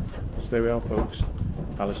 So there we are, folks.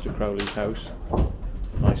 Aleister Crowley's house.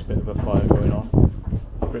 Nice bit of a fire going on.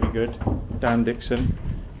 Pretty good. Dan Dixon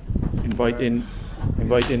inviting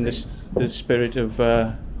the spirit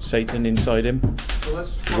of Satan inside him. So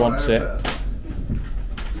let's He try wants our it. best.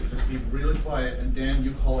 Just be really quiet, and Dan,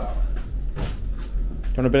 you call out.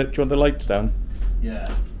 Do you want the lights down? Yeah.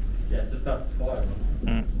 Yeah, just that fire.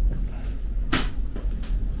 Mm.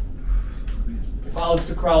 If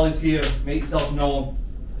Aleister Crowley's here, make yourself known.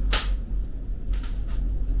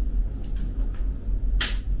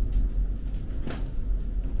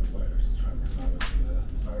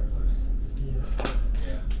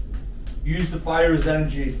 Use the fire as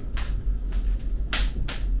energy.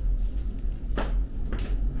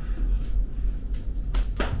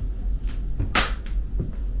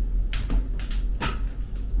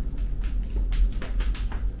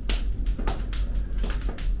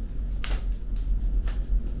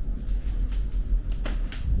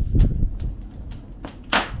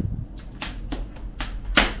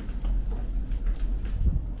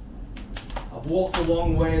 I've walked a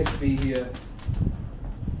long way to be here.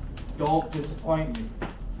 Don't disappoint me.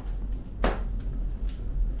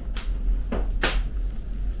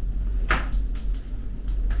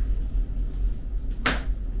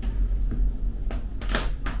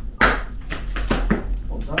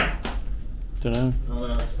 What's that? Don't know. No,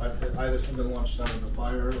 that's either something launched out of the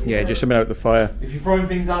fire. Or Yeah, just something out the fire. If you're throwing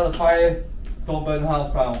things out of the fire, don't burn the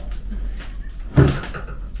house down.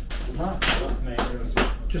 What's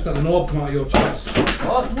that? Just had an orb come out of your chest.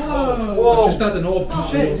 What? Whoa. Whoa! Just had an orb come out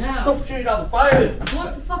of Shit! your Stop shooting out the fire!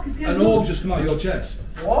 What the fuck is going An on? orb just come out of your chest.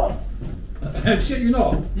 What? Shit, you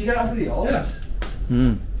know? You get out of the orb? Yes.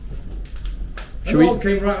 Hmm. An orb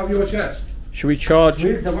came right out of your chest. Should we charge?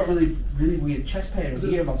 Weird, 'cause I've got really weird chest pain in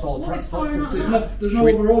here. That's all the What is press firing boxes. up? There's no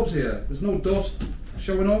other orbs here. There's no dust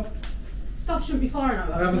showing up. Stuff shouldn't be firing at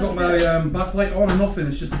that. I haven't got my backlight on or nothing.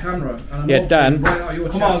 It's just a camera. And an Yeah, orb Dan. came right out of your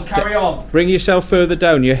Come on, chest. carry on. Bring yourself further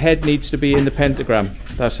down. Your head needs to be in the pentagram.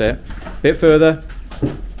 That's it. Bit further.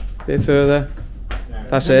 Bit further.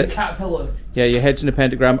 That's Bring it. the caterpillar. Yeah, your head's in the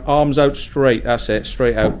pentagram. Arms out straight. That's it.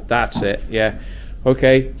 Straight out. That's it. Yeah.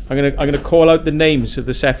 Okay. I'm gonna call out the names of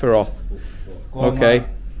the Sephiroth. Go on, Okay. man.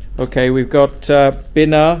 Okay. We've got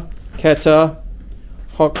Binah, Keter,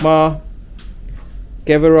 Hokmah,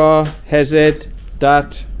 Geverah, Hesed,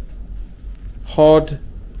 Dat, Hod,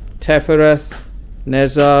 Tefereth,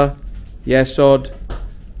 Nezar, Yesod,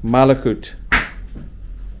 Malakut.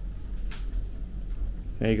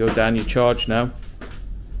 There you go, Dan. You're charged now.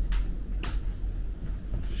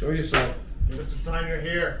 Show yourself. Give us a sign you're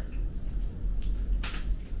here.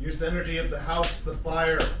 Use the energy of the house, the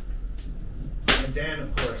fire, and Dan,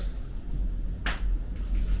 of course.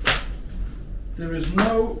 There is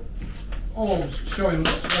no orbs showing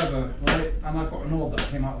whatsoever, right? And I've got an orb that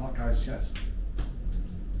came out of that guy's chest.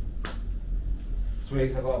 Sweet,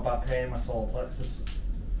 'cause I've got a bad pain in my solar plexus.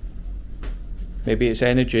 Maybe it's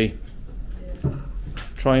energy.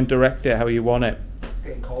 Try and direct it how you want it. It's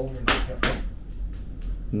getting cold in here.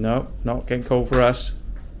 No, not getting cold for us.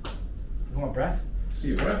 You want a breath? See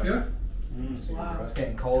your breath, yeah? It's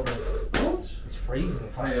getting colder. What? It's freezing. In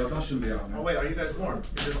fact. Hey, that shouldn't be out Oh now. wait, are you guys warm?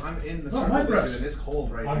 Because I'm in the No, my circle breath. and it's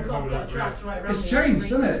cold right I'm here. cold. Got trapped right around It's me. changed,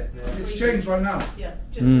 isn't it? Yeah. It's changed right now. Yeah,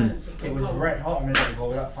 just Mm. then it's just It getting was cold. red hot a minute ago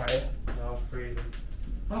with that fire. No, freezing.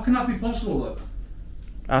 How can that be possible, look?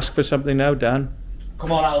 Ask for something now, Dan.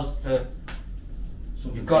 Come on, Alistair.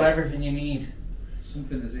 Something's You've got here. everything you need.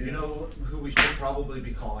 Something is here. You know who we should probably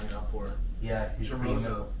be calling out for? Yeah, he's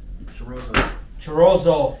Chorozo. Chorozo.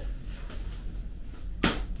 Chorozo.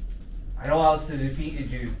 I know Alistair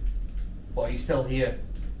defeated you, but he's still here.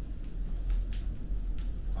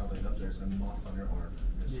 a moth on your arm.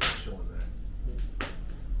 It's showing that.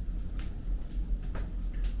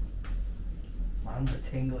 My hands are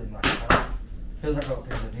tingling like that. Feels like I've got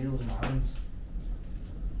pins of needles in my hands.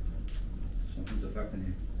 Something's affecting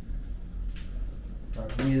you.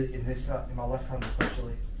 Like really, in my left hand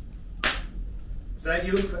especially. Is that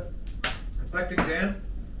you collecting Dan?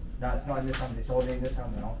 No, it's not in this hand, it's only in this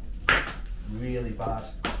hand now. Really bad.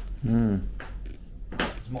 Mm.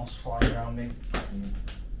 There's moss flying around me.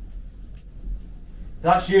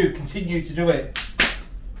 That's you, continue to do it.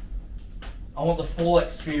 I want the full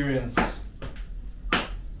experience.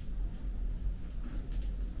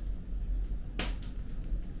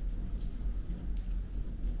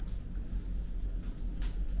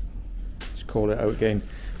 Let's call it out again.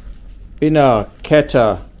 Bina,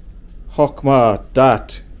 Keta, Hokma,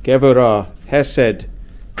 Dat, Gevurah, Hesed,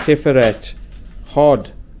 Tiferet,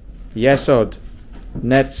 Hod, Yesod,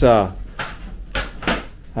 Netzah,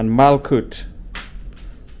 and Malkut.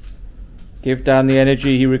 Give Dan the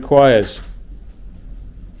energy he requires.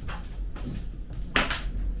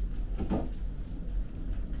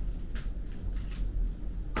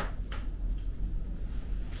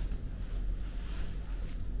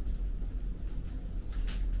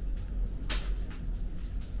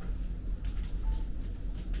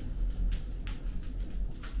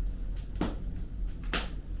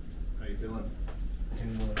 How you feeling?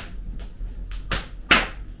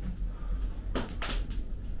 I'm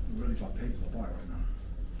really got pains in my body right now.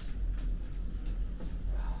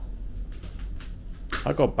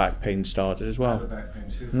 I got back pain started as I well. have a back pain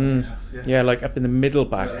too. Mm. Yeah, like up in the middle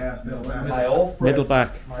back. Yeah, middle back. My old Middle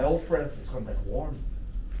back. My old friends, it's gone dead warm.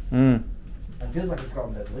 Mm. It feels like it's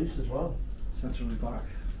gotten dead loose as well. Centrally back.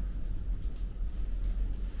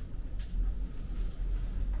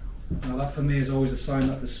 Now that for me is always a sign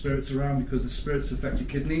that the spirit's around, because the spirits affect your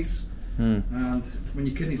kidneys, Mm. and when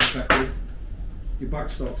your kidneys are affected, your back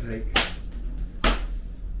starts to ache.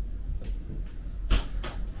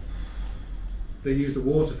 They use the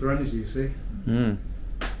water for energy, you see, Mm.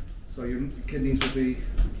 so your kidneys will be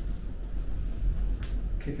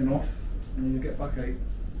kicking off and then you get backache.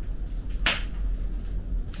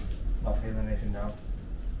 Not feeling anything now.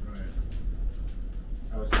 Right.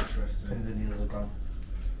 I was interested. Pins and needles are gone.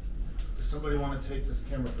 Does somebody want to take this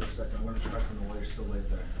camera for a second? I'm going to press on the way you're still laid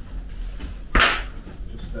there.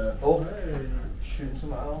 Just, Oh, shooting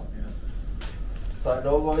something out. yeah. Side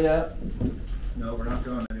door go yet? No, we're not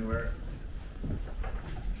going anywhere.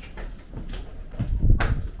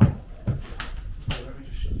 Let me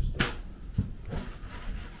just shut this door.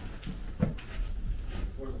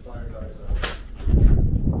 Before the fire dies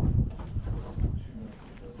out.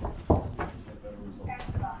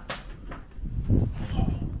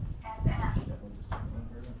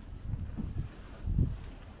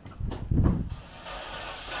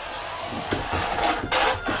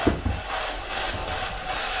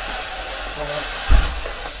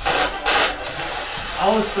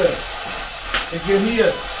 Aleister, if you're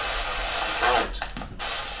here,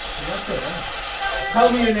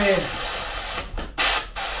 tell me your name.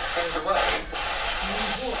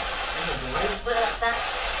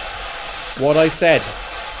 What I said.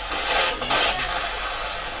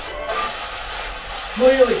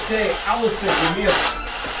 Clearly say, Aleister, you're here.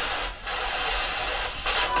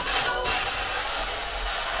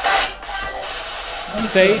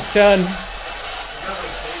 Satan.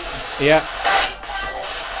 Yeah.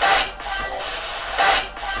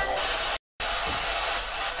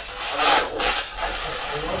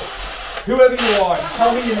 Whoever you are,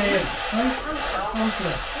 tell me your name.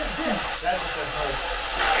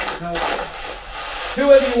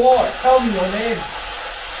 Whoever you are, tell me your name.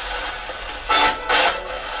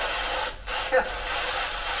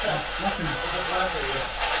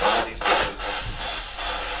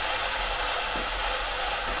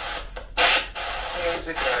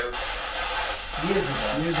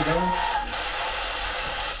 Years ago.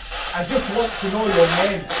 I just want to know your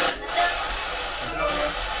name.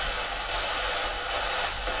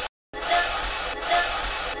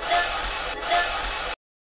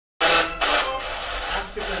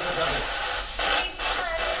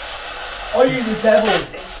 Are you the devil?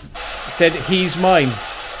 Said he's mine.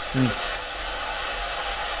 Mm.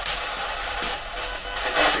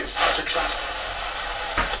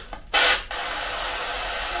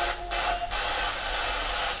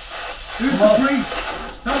 Who's the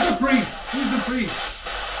priest? That's the priest. Who's the priest?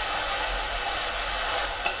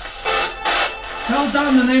 Tell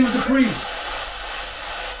Dan the name of the priest.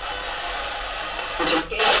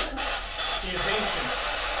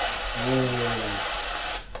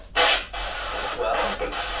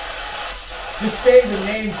 Just say the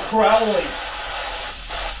name Crowley.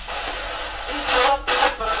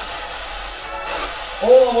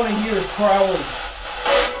 All I want to hear is Crowley.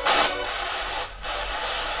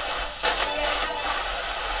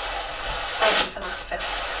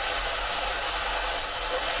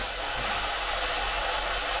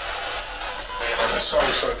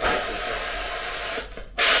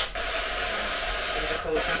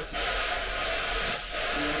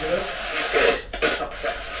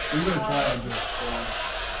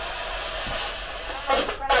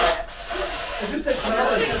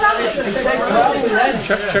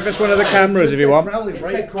 Chuck us one of the cameras if you want. Crowley,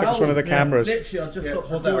 right? Chuck us one of the cameras. Literally, I just got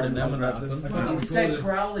hold that recording them one, and that happened. It said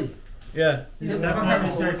Crowley. Yeah. He's never had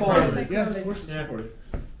it recorded. Yeah, of course it's recorded.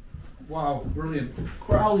 Wow, brilliant.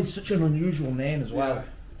 Crowley's such an unusual name as well. Yeah.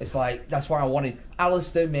 It's like, that's why I wanted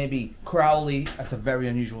Aleister, maybe Crowley. That's a very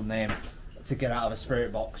unusual name to get out of a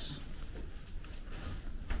spirit box.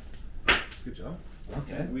 Good job.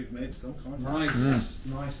 Okay. We've made some contact.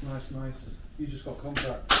 Nice. You just got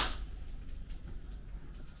contact.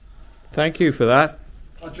 Thank you for that.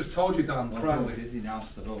 I just told you, Dan. Crowley. Dizzy now,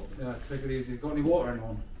 stood up. Yeah, take it easy. Got any water,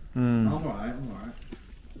 anyone? I'm alright.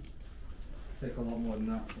 Take a lot more than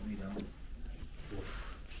that to put me down.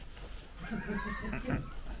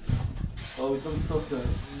 Well, we've done stuff that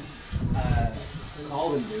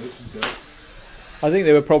Colin do, which is good. I think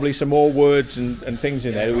there were probably some more words and things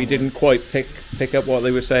in there that we didn't quite pick up what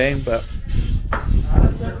they were saying, but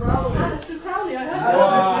Aleister Crowley, I heard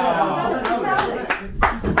that. Aleister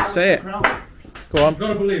Crowley. say it. Go on. I've got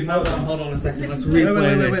to believe now, Dan. Hold on a second, let's Wait,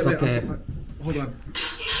 replay this, okay. Hold on.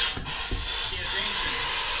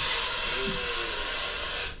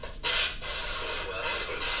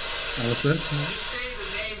 Listen. Say the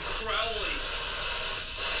name Crowley.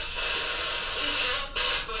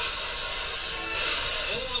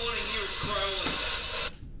 All I want to hear is Crowley.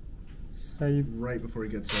 Say, Right before he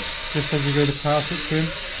gets up. just as you go to pass it to him.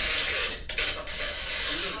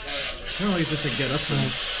 No, he just said get up now.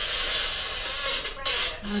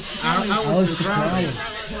 Aleister Crowley.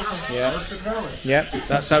 Yeah. Yeah,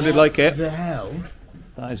 that sounded like it. The hell?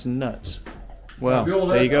 That is nuts. Well, We all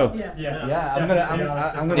there you go. heard Yeah, I'm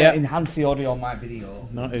gonna Yeah. enhance the audio on my video.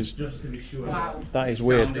 That is Just to be sure. Wow. that is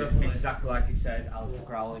weird. Sounded exactly like he said, Aleister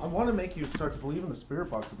Crowley. I want to make you start to believe in the spirit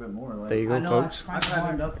box a bit more. Like, There you I go, know, folks. that's I've had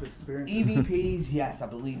fine. enough experience. EVPs, yes, I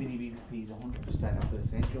believe in EVPs 100% after the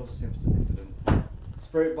St. Joseph Simpson incident.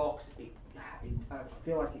 Spirit box, I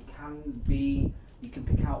feel like it can be, you can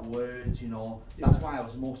pick out words, you know. That's why I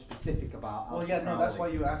was more specific about Well, Aleister yeah, no, that's why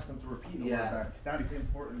Crowley. you asked them to repeat the Yeah. word back. That's the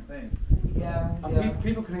important thing. Yeah, And yeah.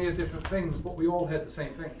 people can hear different things, but we all heard the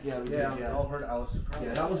same thing. Yeah, we Yeah, did, we yeah. all heard Aleister Crowley.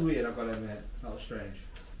 Yeah, that was weird, I've got to admit. That was strange.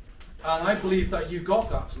 And I believe that you got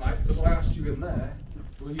that tonight because I asked you in there,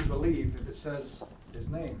 will you believe if it says his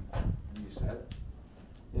name? And you said,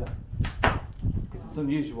 Yeah. Because it's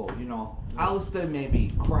unusual, you know. Aleister,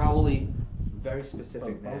 maybe. Crowley, very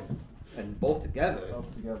specific name. And both together,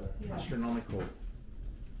 Both together. astronomical.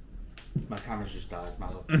 My camera's just died, my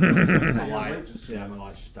light. Yeah, my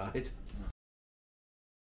light's just died.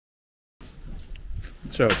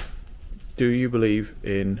 So, do you believe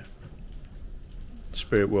in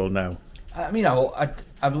spirit world now? I mean,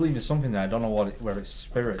 I believe it's something that I don't know whether it's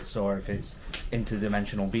spirits or if it's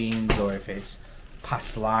interdimensional beings or if it's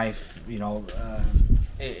past life, you know.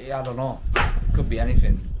 I don't know. It could be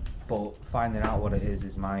anything. But finding out what it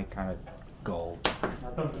is my kind of goal.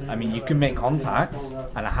 I mean, you can make contact,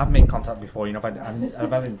 and I have made contact before, you know,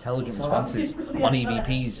 I've had intelligent responses on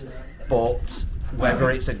EVPs, but whether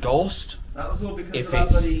it's a ghost, if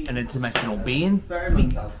it's an interdimensional being, I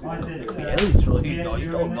mean, it could be aliens, really, you know, you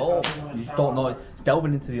don't know. You just don't know. It's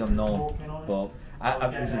delving into the unknown. But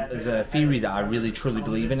there's a theory that I really truly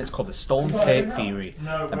believe in. It's called the stone tape theory.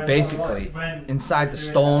 And basically, inside the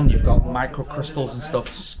stone, you've got microcrystals and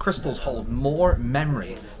stuff. Crystals hold more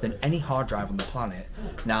memory than any hard drive on the planet.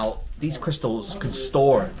 Now, these crystals can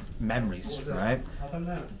store memories, right?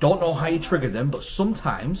 Don't know how you trigger them, but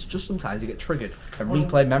sometimes, just sometimes, you get triggered and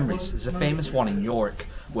replay memories. There's a famous one in York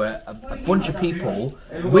where a bunch of people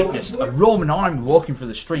witnessed a Roman army walking through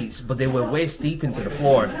the streets, but they were waist deep into the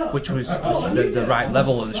floor, which was the right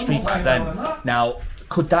level of the street back then. Now,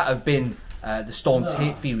 could that have been the stone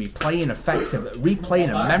tape theory replaying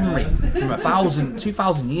a memory from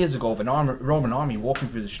 2,000 years ago of an Roman army walking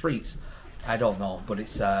through the streets? I don't know, but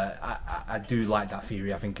it's I do like that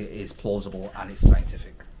theory. I think it is plausible and it's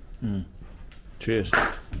scientific. Cheers.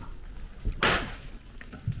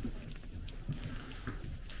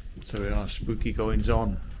 So there are spooky goings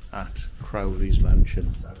on at Crowley's mansion,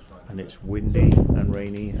 and it's windy and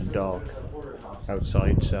rainy and dark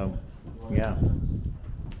outside, so yeah,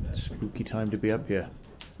 spooky time to be up here.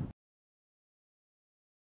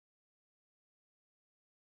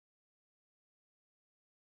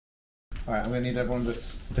 Alright, I'm gonna need everyone to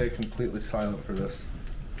stay completely silent for this.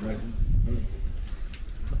 Right?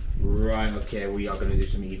 Right, okay, we are going to do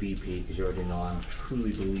some EVP because you already know I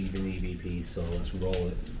truly believe in EVP, so let's roll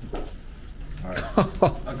it. Alright.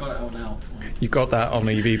 I got it all now. You got that on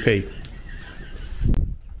EVP.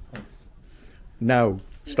 No.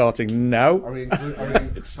 Starting now. Are we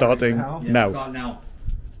It's starting now? Yeah, now. start now.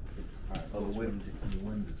 Alright, oh, the wind is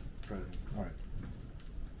driving. Alright.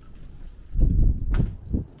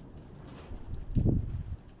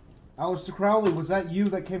 Aleister Crowley, was that you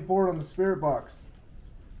that came forward on the spirit box?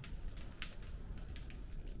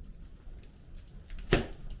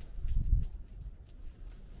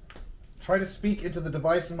 Try to speak into the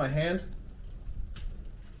device in my hand.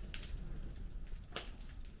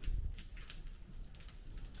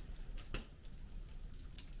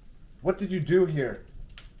 What did you do here?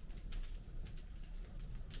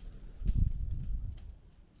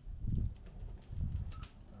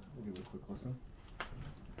 We'll give it a quick listen.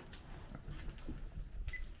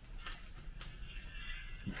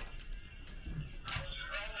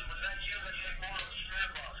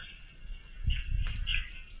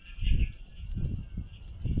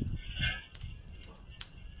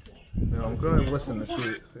 No, I'm going to listen to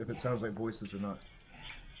see if it sounds like voices or not.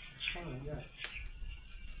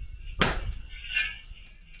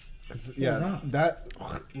 Yeah, that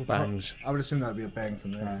Bangs. I would assume that would be a bang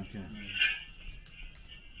from there. Right, yeah.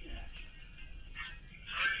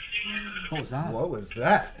 What was that? What was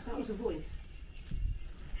that? That was a voice.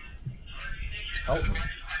 Help me.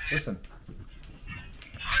 Listen.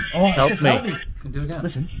 Oh, it Help says me. Help me. Can do it again.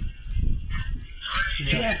 Listen.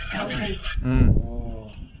 Yes, help me. Oh.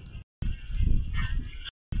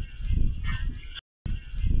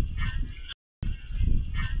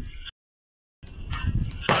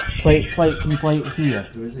 Play it, can you play it here?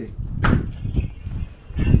 Who is he?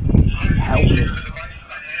 Help me.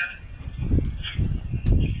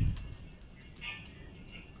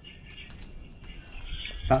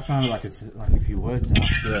 That sounded like a few words.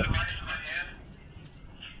 That.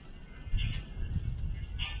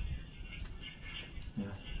 Yeah.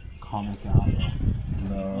 Can't make it out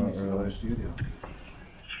though. No, not really. Studio.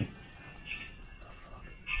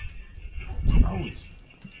 Oh, it's...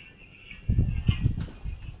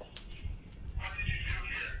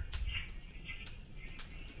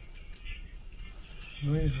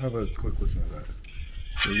 Let me have a quick listen to that.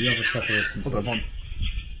 Yeah, you have a couple of listens. Hold on. I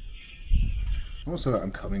want to say that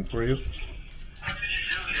I'm coming for you.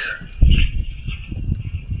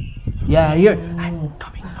 Yeah, you're... I'm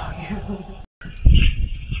coming for you.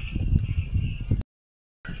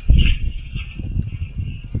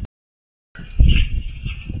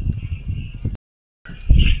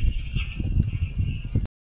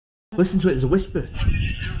 Listen to it as a whisper.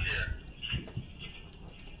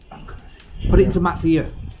 Put it into Matt's ear.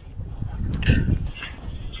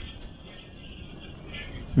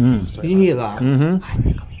 Can you hear that?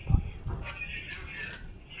 Mm-hmm.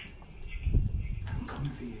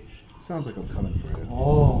 Sounds like I'm coming for you.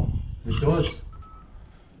 Oh, it does.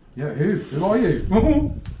 Yeah, who are you?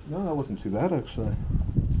 No, that wasn't too bad actually.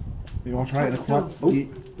 You want to try it in a quiet? Oh,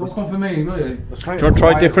 Don't come for me, will you? let's try it Do you want to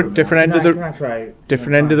try different end of the Can I try it?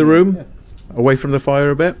 different end of the room, away from the fire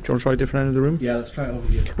a bit? Do you want to try a different end of the room? Yeah, let's try it over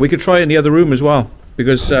here. We could try it in the other room as well,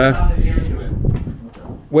 because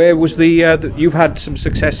where was the you've had some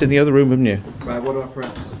success in the other room, haven't you? Right, what do I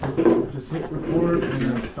press? Just hit record and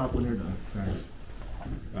then stop when you're done.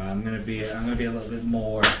 I'm gonna be a little bit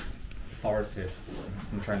more authoritative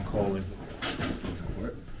and try and call him.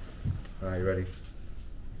 Alright, you ready?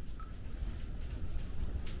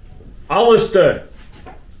 Aleister!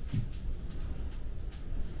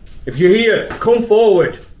 If you're here, come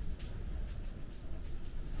forward.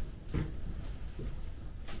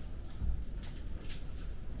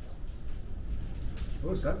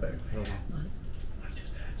 What was that bang?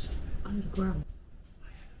 Underground.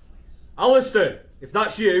 Aleister, if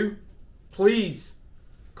that's you, please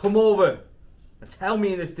come over and tell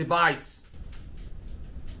me in this device.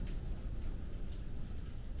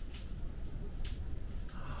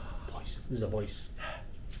 There's a voice.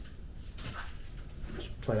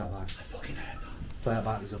 Just play that back. Play that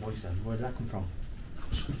back, there's a voice then. Where did that come from?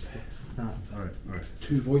 Alright.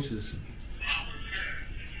 Two voices.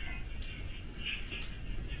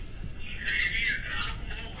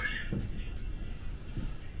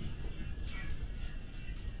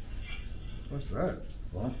 What's that?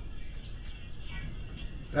 What?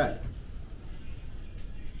 That.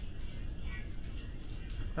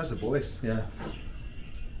 That's a voice. Yeah.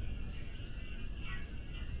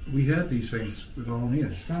 We heard these things with our own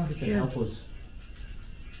ears. Sound like it's gonna help us.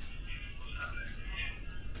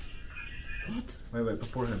 What? Wait,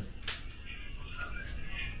 before him.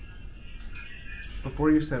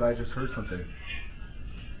 Before you said, I just heard something.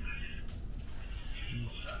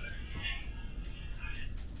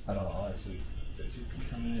 I don't know.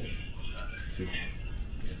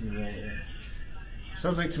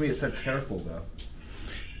 Sounds like to me it said careful though.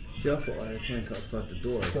 Yeah, I thought I had something outside the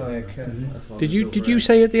door. Did you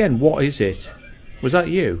say at the end, what is it? Was that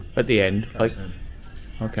you at the end? Like,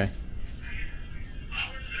 okay.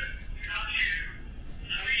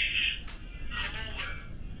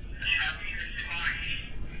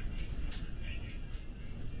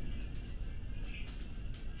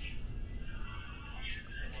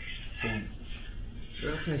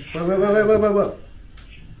 Wait.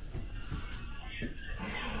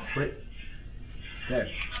 Wait. There.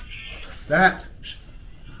 That.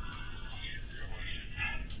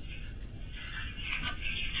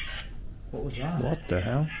 What was that? What the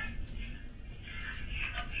hell?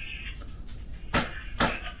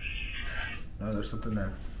 No, there's something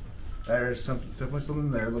there. There's definitely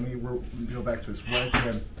something there. Let me go back to it. It's right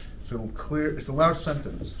again. So it'll clear. It's a loud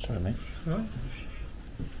sentence. Sorry, mate. Huh?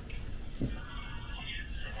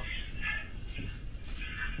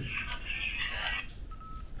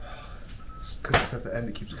 Because it's at the end,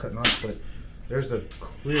 it keeps cutting off. But there's a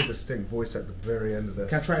clear, distinct voice at the very end of this.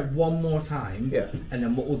 Can I try it one more time? Yeah. And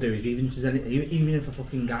then what we'll do is, even if there's any, even if a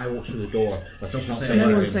fucking guy walks through the door, let's just not say no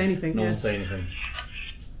anything. one say anything. No Yeah. one say anything.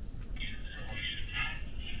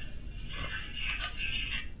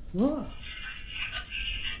 What?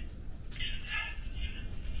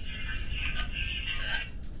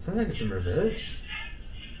 Sounds like it's in reverse.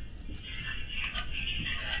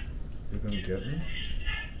 They're gonna get me.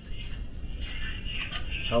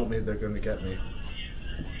 Help me! They're gonna get me.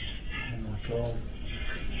 Oh my god.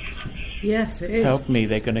 Yes, it is. Help me,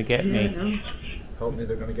 they're gonna get Yeah, me. I know. Help me!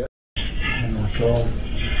 They're gonna get. Oh my god.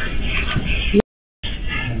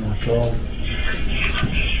 Oh my god.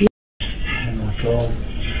 Oh my god.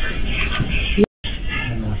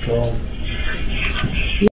 Oh my god.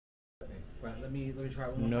 Right, let me try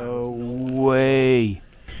it one more No way.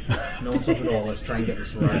 No one's up at all. Let's try and get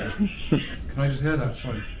this right. Can I just hear that?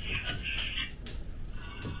 Sorry.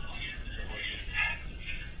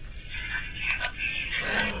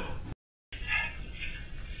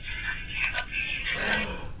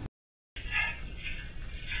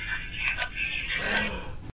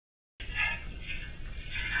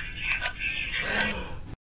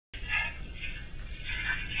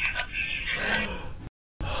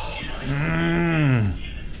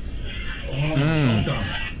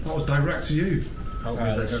 That was direct to you. Help me!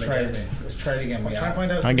 They're gonna get me. Let's try it again. I'll try and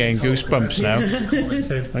find out. I'm getting goosebumps now.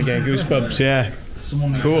 I'm getting goosebumps, yeah.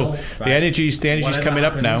 Cool. The energy's coming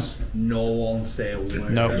up now. No one say a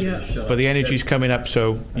word. No, but the energy's coming up,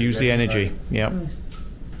 so use the energy. Yeah.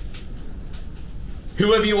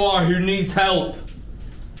 Whoever you are who needs help,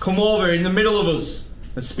 come over in the middle of us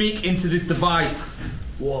and speak into this device.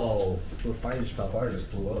 Whoa. The fire just fell. Fire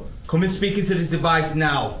just blew up. Come and speak into this device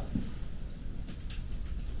now.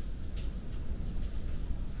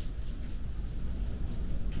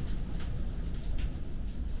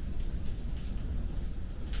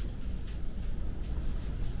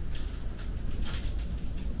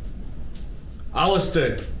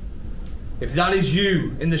 Aleister, if that is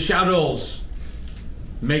you in the shadows,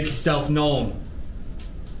 make yourself known.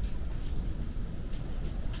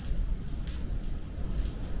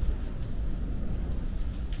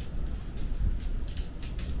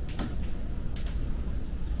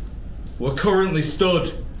 We're currently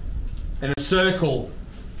stood in a circle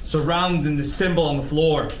surrounding the symbol on the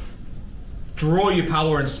floor. Draw your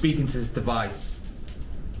power and speak into this device.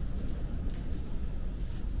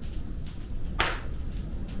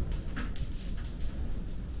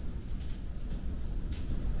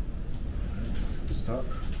 Stop.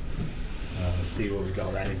 Let's see what we've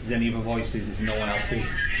got then. If there's any other voices, it's no one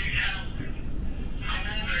else's.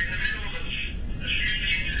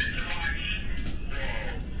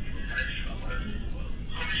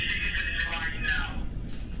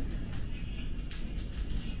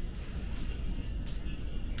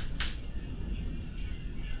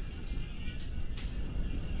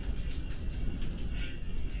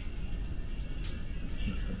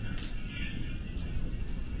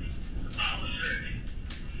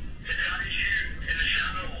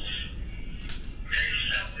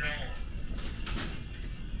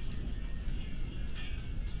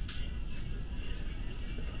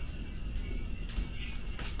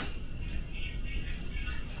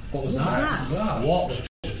 What was that? What the f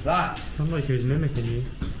was that? Sounded like he was mimicking you.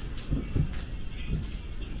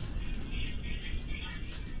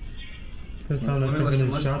 Does sound like something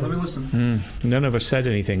in the shadows. Let me listen. None of us said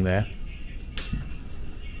anything there.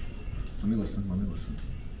 Let me listen.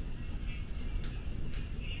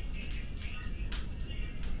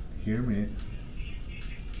 hear me.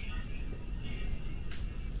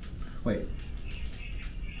 Wait.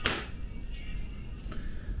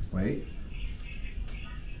 Wait.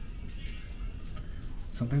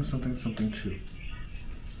 Something, something, something two.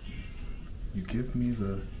 You give me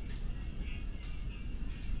the...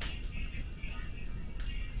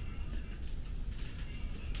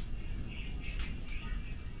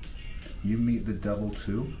 You meet the devil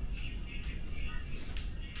too?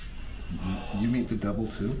 You meet the devil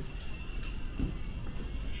too?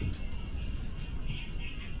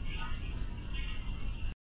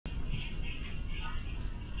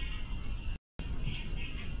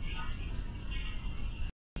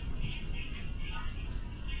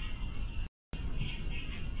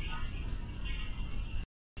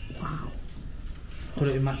 Wow. Put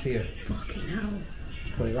it in Matt's ear. Fucking hell.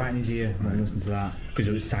 Put it right in his ear and listen to that. Because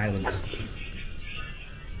it was silent.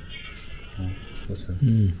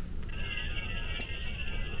 Listen.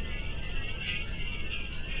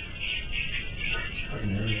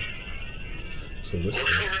 So listen.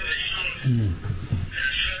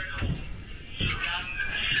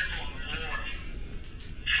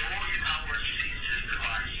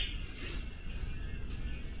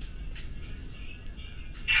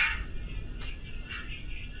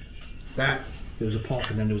 That. There was a pop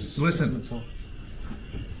and then there was... Listen.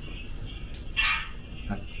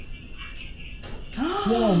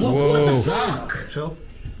 Whoa, what the fuck? Chill.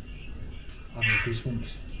 I have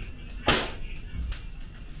goosebumps.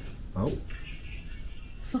 Oh.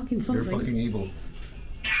 Fucking something. You're fucking evil.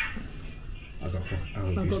 I've got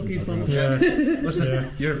goosebumps. Yeah.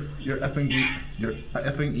 Listen, you're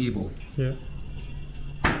effing evil. Yeah.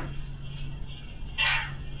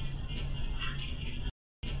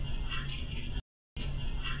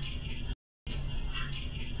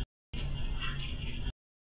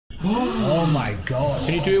 Oh my god.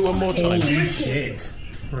 Can you do it one more time? Holy shit.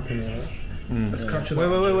 Let's capture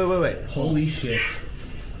that. Wait. Holy shit.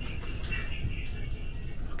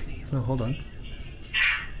 No, hold on.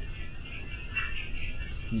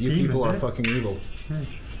 You people are fucking evil.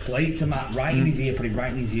 Play it to Matt right in his ear, put it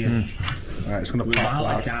right in his ear. Alright, it's gonna Without pop a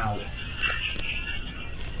loud. doubt.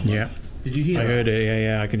 Yeah. Did you hear I that? heard it,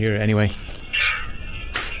 yeah, I can hear it anyway.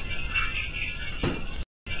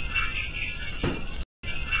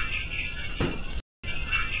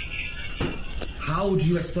 How would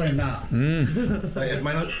you explain that? It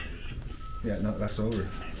might not. Yeah, no, that's over.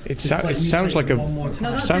 It sounds like sounds like definitely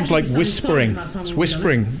whispering. sounds like It's that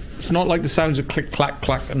whispering. It's not like the sounds of click, clack,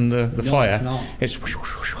 clack, and the No, fire. it's not. It's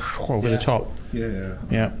over the top. Yeah.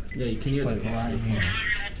 Yeah. Yeah, you can hear it right here.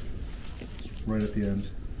 Right at the end.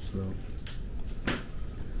 So.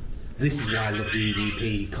 This is why I love the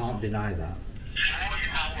EVP. You can't deny that.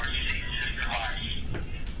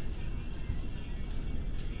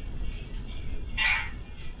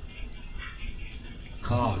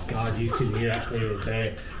 Oh god, you can hear that clear as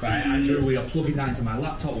day. Right, Andrew, we are plugging that into my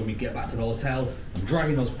laptop when we get back to the hotel. I'm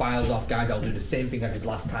dragging those files off, guys. I'll do the same thing I did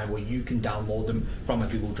last time where you can download them from a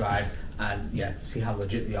Google Drive and yeah, see how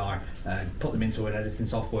legit they are and put them into an editing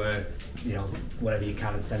software, you know, whatever you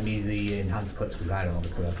can, and send me the enhanced clips because I don't have a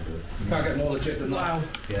clue how to do it. You can't get more legit than that. Wow.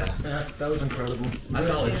 Yeah. That was incredible. That's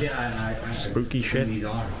how legit I Spooky shit. these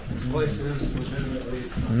are. This place is legitimate, at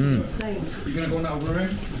least. Insane. You gonna go in that other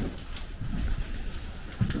room?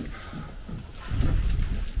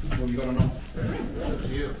 What you gotta know? It's up to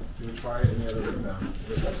you. You would try it in the other room now.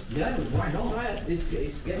 Yeah, why not? It's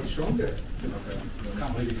getting stronger.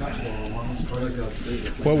 Can't believe you catch it all.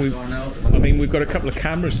 Well, we've got a couple of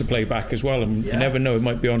cameras to play back as well, and you never know, it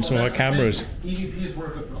might be on some of our cameras. EVPs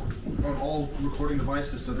work on all recording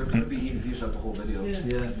devices, so there could be EVPs throughout the whole video.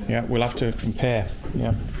 Yeah. Yeah, we'll have to compare.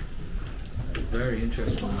 Yeah. Very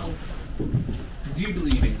interesting. Do you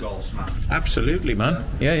believe in ghosts, man? Absolutely, man.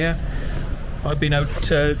 Yeah. I've been out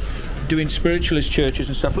doing spiritualist churches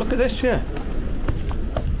and stuff. Look at this here.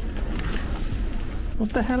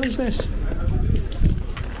 What the hell is this?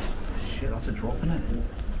 Shit, that's a drop in it.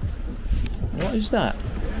 What is that?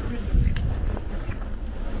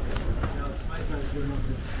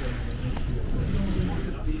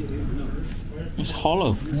 It's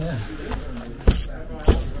hollow. Yeah.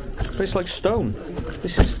 But it's like stone.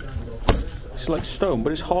 It's like stone,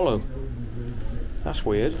 but it's hollow. That's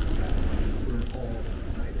weird.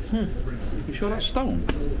 You sure that's stone?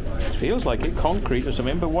 It feels like it, concrete or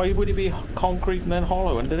something, but why would it be concrete and then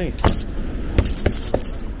hollow underneath?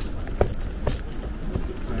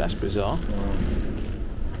 That's bizarre.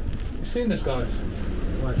 You seen this, guys?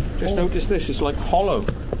 Just notice this, it's like hollow.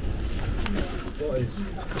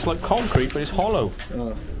 It's like concrete, but it's hollow.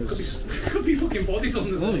 Could be fucking bodies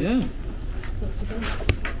on the. Oh yeah.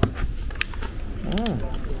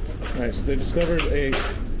 Alright, so they discovered a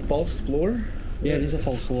false floor? Yeah, it is a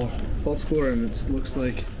false floor. False floor, and it looks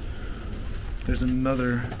like there's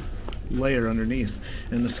another layer underneath.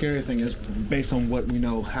 And the scary thing is, based on what we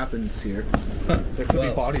know happens here, there could be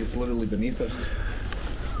bodies literally beneath us.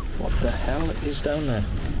 What the hell is down there?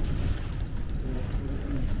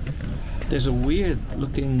 There's a weird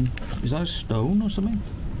looking... Is that a stone or something?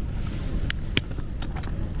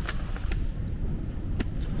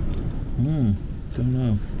 Don't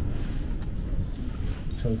know.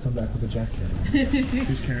 Shall we come back with a jackhammer?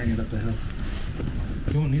 Who's carrying it up the hill?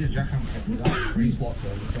 You don't need a jackhammer. That's a freeze block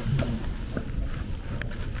though.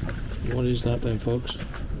 What is that then, folks?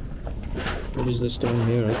 What is this down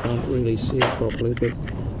here? I can't really see it properly, but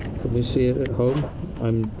can we see it at home?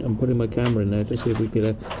 I'm putting my camera in there to see if we get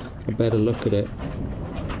a better look at it.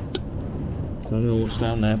 I don't know what's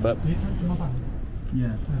down there, but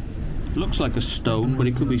Yeah. looks like a stone, but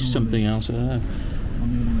it could be something else. I don't know.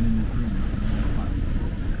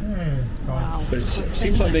 Wow. But it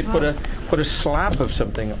seems like they put a slab of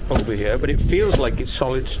something over here, but it feels like it's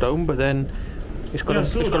solid stone. But then it's got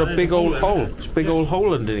a big old hole. It's a big old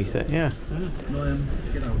hole underneath it. Yeah.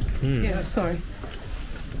 Get out. Yeah, sorry.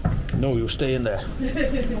 No, you'll stay in there.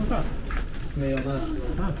 Me on that.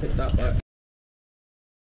 I'll pick that back.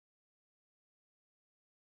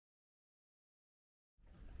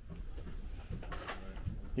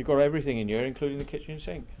 You got everything in here, including the kitchen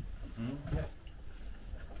sink. Yeah.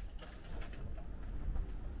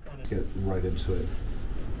 Get right into it.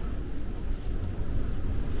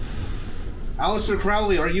 Aleister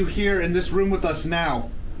Crowley, are you here in this room with us now?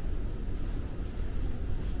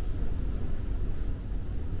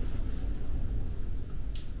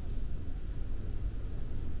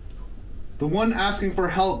 The one asking for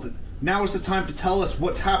help. Now is the time to tell us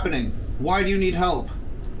what's happening. Why do you need help?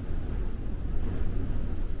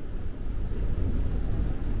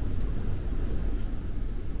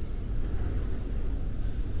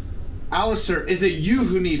 Aleister, is it you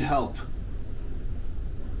who need help?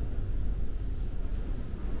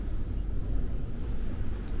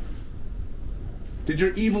 Did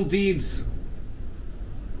your evil deeds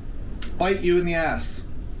bite you in the ass?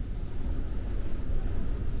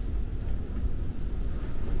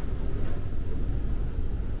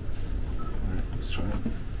 Alright, let's try it.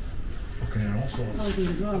 Okay, also.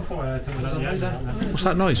 What's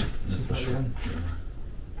that noise?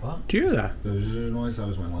 What? Do you hear that? The noise, that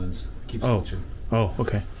was my lens. Keep Oh. switching. Oh,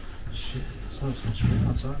 okay. Shit, it's not some screen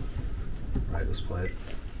outside. Right, let's play it.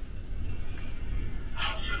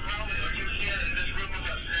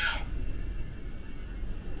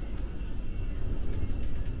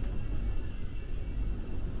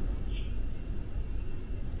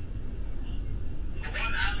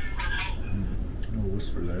 No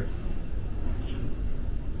whisper there.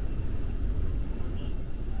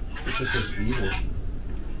 It just says evil.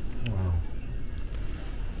 Wow.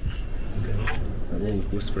 Okay. That little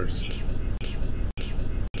whisper just.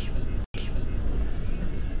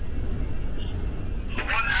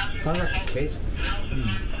 Sounds like a kid.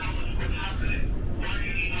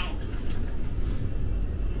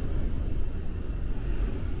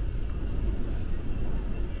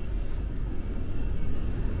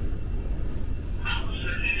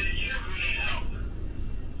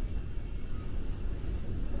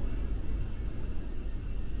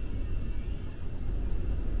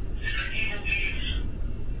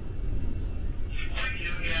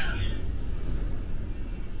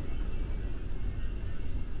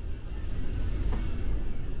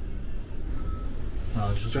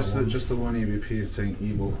 Just the one EVP saying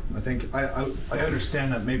evil. I think I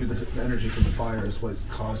understand that maybe the energy from the fire is what's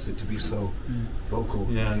caused it to be so vocal.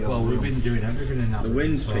 Yeah, well, we've been doing everything in that room. The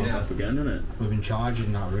wind's so picked up again, isn't it? We've been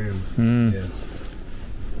charging that room. Yeah.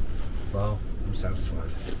 Well, I'm satisfied.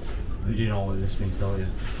 you do know what this means, don't you?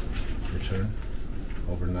 Return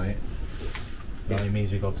overnight. That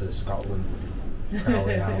means we go to the Scotland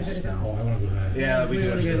Crowley house now. Oh, I want to go there. Yeah, we do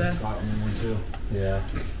have to go to there. Scotland one too. Yeah.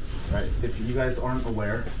 Right. If you guys aren't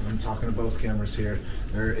aware, I'm talking to both cameras here.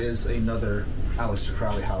 There is another Aleister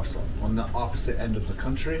Crowley house on the opposite end of the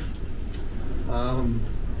country.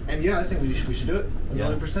 And yeah, I think we should do it.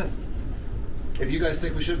 1,000,000%. If you guys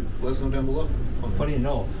think we should, let us know down below. Funny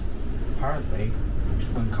enough, apparently,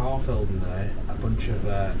 when Carl filmed there, a bunch of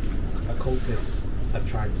occultists have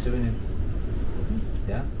tried suing him.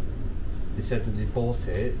 Yeah? They said that they bought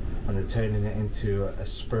it and they're turning it into a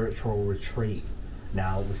spiritual retreat.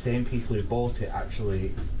 Now, the same people who bought it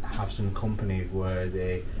actually have some company where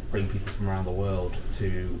they bring people from around the world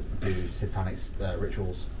to do satanic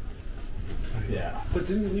rituals. Yeah. But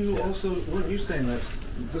didn't you also, weren't you saying that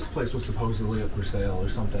this place was supposedly up for sale or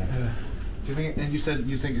something? You think? And you said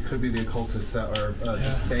you think it could be the occultists that are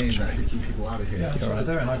just saying that to keep people out of here. Yeah, that's what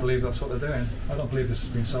they're doing. I believe that's what they're doing. I don't believe this has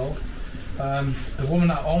been sold. The woman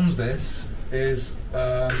that owns this is.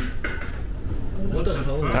 What doesn't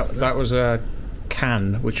hold this? That was a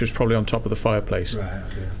can, which was probably on top of the fireplace. Right.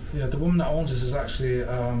 Okay. Yeah, the woman that owns this is actually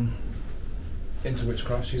into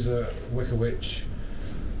witchcraft. She's a Wicca witch.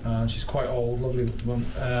 She's quite old, lovely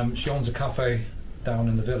woman. She owns a cafe down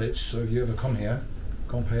in the village. So if you ever come here,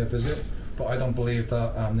 go and pay a visit. But I don't believe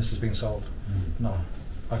that this has been sold. No,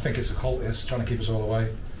 I think it's occultists trying to keep us all away.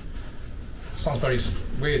 Sounds very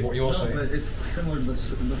weird what you're saying. But it's similar to the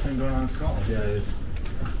thing going on in Scotland. Yeah, it is.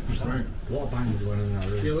 Right. A lot of bangers going on in that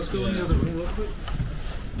room. Yeah, let's go in the other room real quick.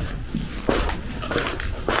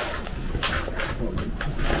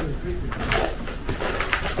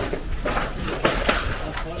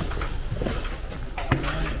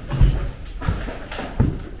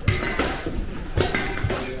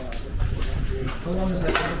 How long is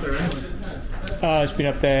that up there anyway? It's been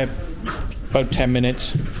up there about 10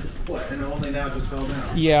 minutes. What, and it only now just fell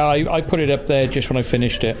down? Yeah, I put it up there just when I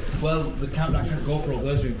finished it. Well, the GoPro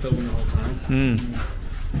there's been filming the whole time.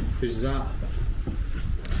 Who's that?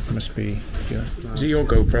 Must be. Yeah. Is it your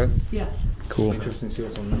GoPro? Yeah. Cool. Interesting to see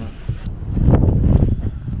what's on there.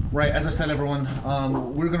 Right, as I said, everyone,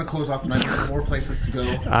 we're going to close off tonight. There's more places to go.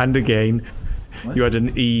 And again, What? you had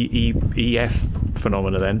an EF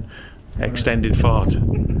phenomena then. Extended fart.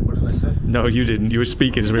 What did I say? No, you didn't. You were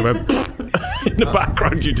speaking as we went in the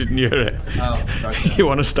background. You didn't hear it. Oh, right. You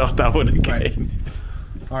want to start that one again? Right.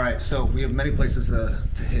 All right, so we have many places to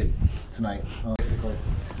hit tonight. Basically.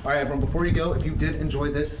 All right, everyone, before you go, if you did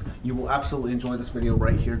enjoy this, you will absolutely enjoy this video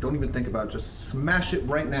right here. Don't even think about it. Just smash it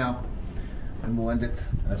right now, and we'll end it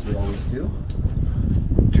as we always do.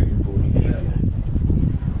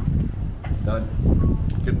 Done.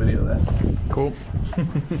 Good video, that. Cool.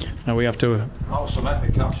 Now we have to. Oh, some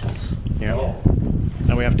epic captions. Yeah.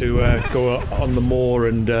 Now we have to go on the moor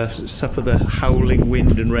and suffer the howling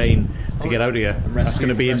wind and rain to get out of here. That's going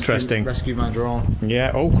to be interesting. Rescue my drone.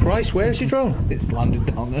 Yeah. Oh Christ, where's your drone? It's landed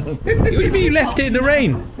down there. What do you mean you left it in the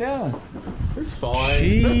rain? Yeah. It's fine.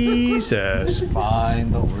 Jesus. It's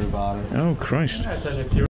fine, don't worry about it. Oh Christ. Right.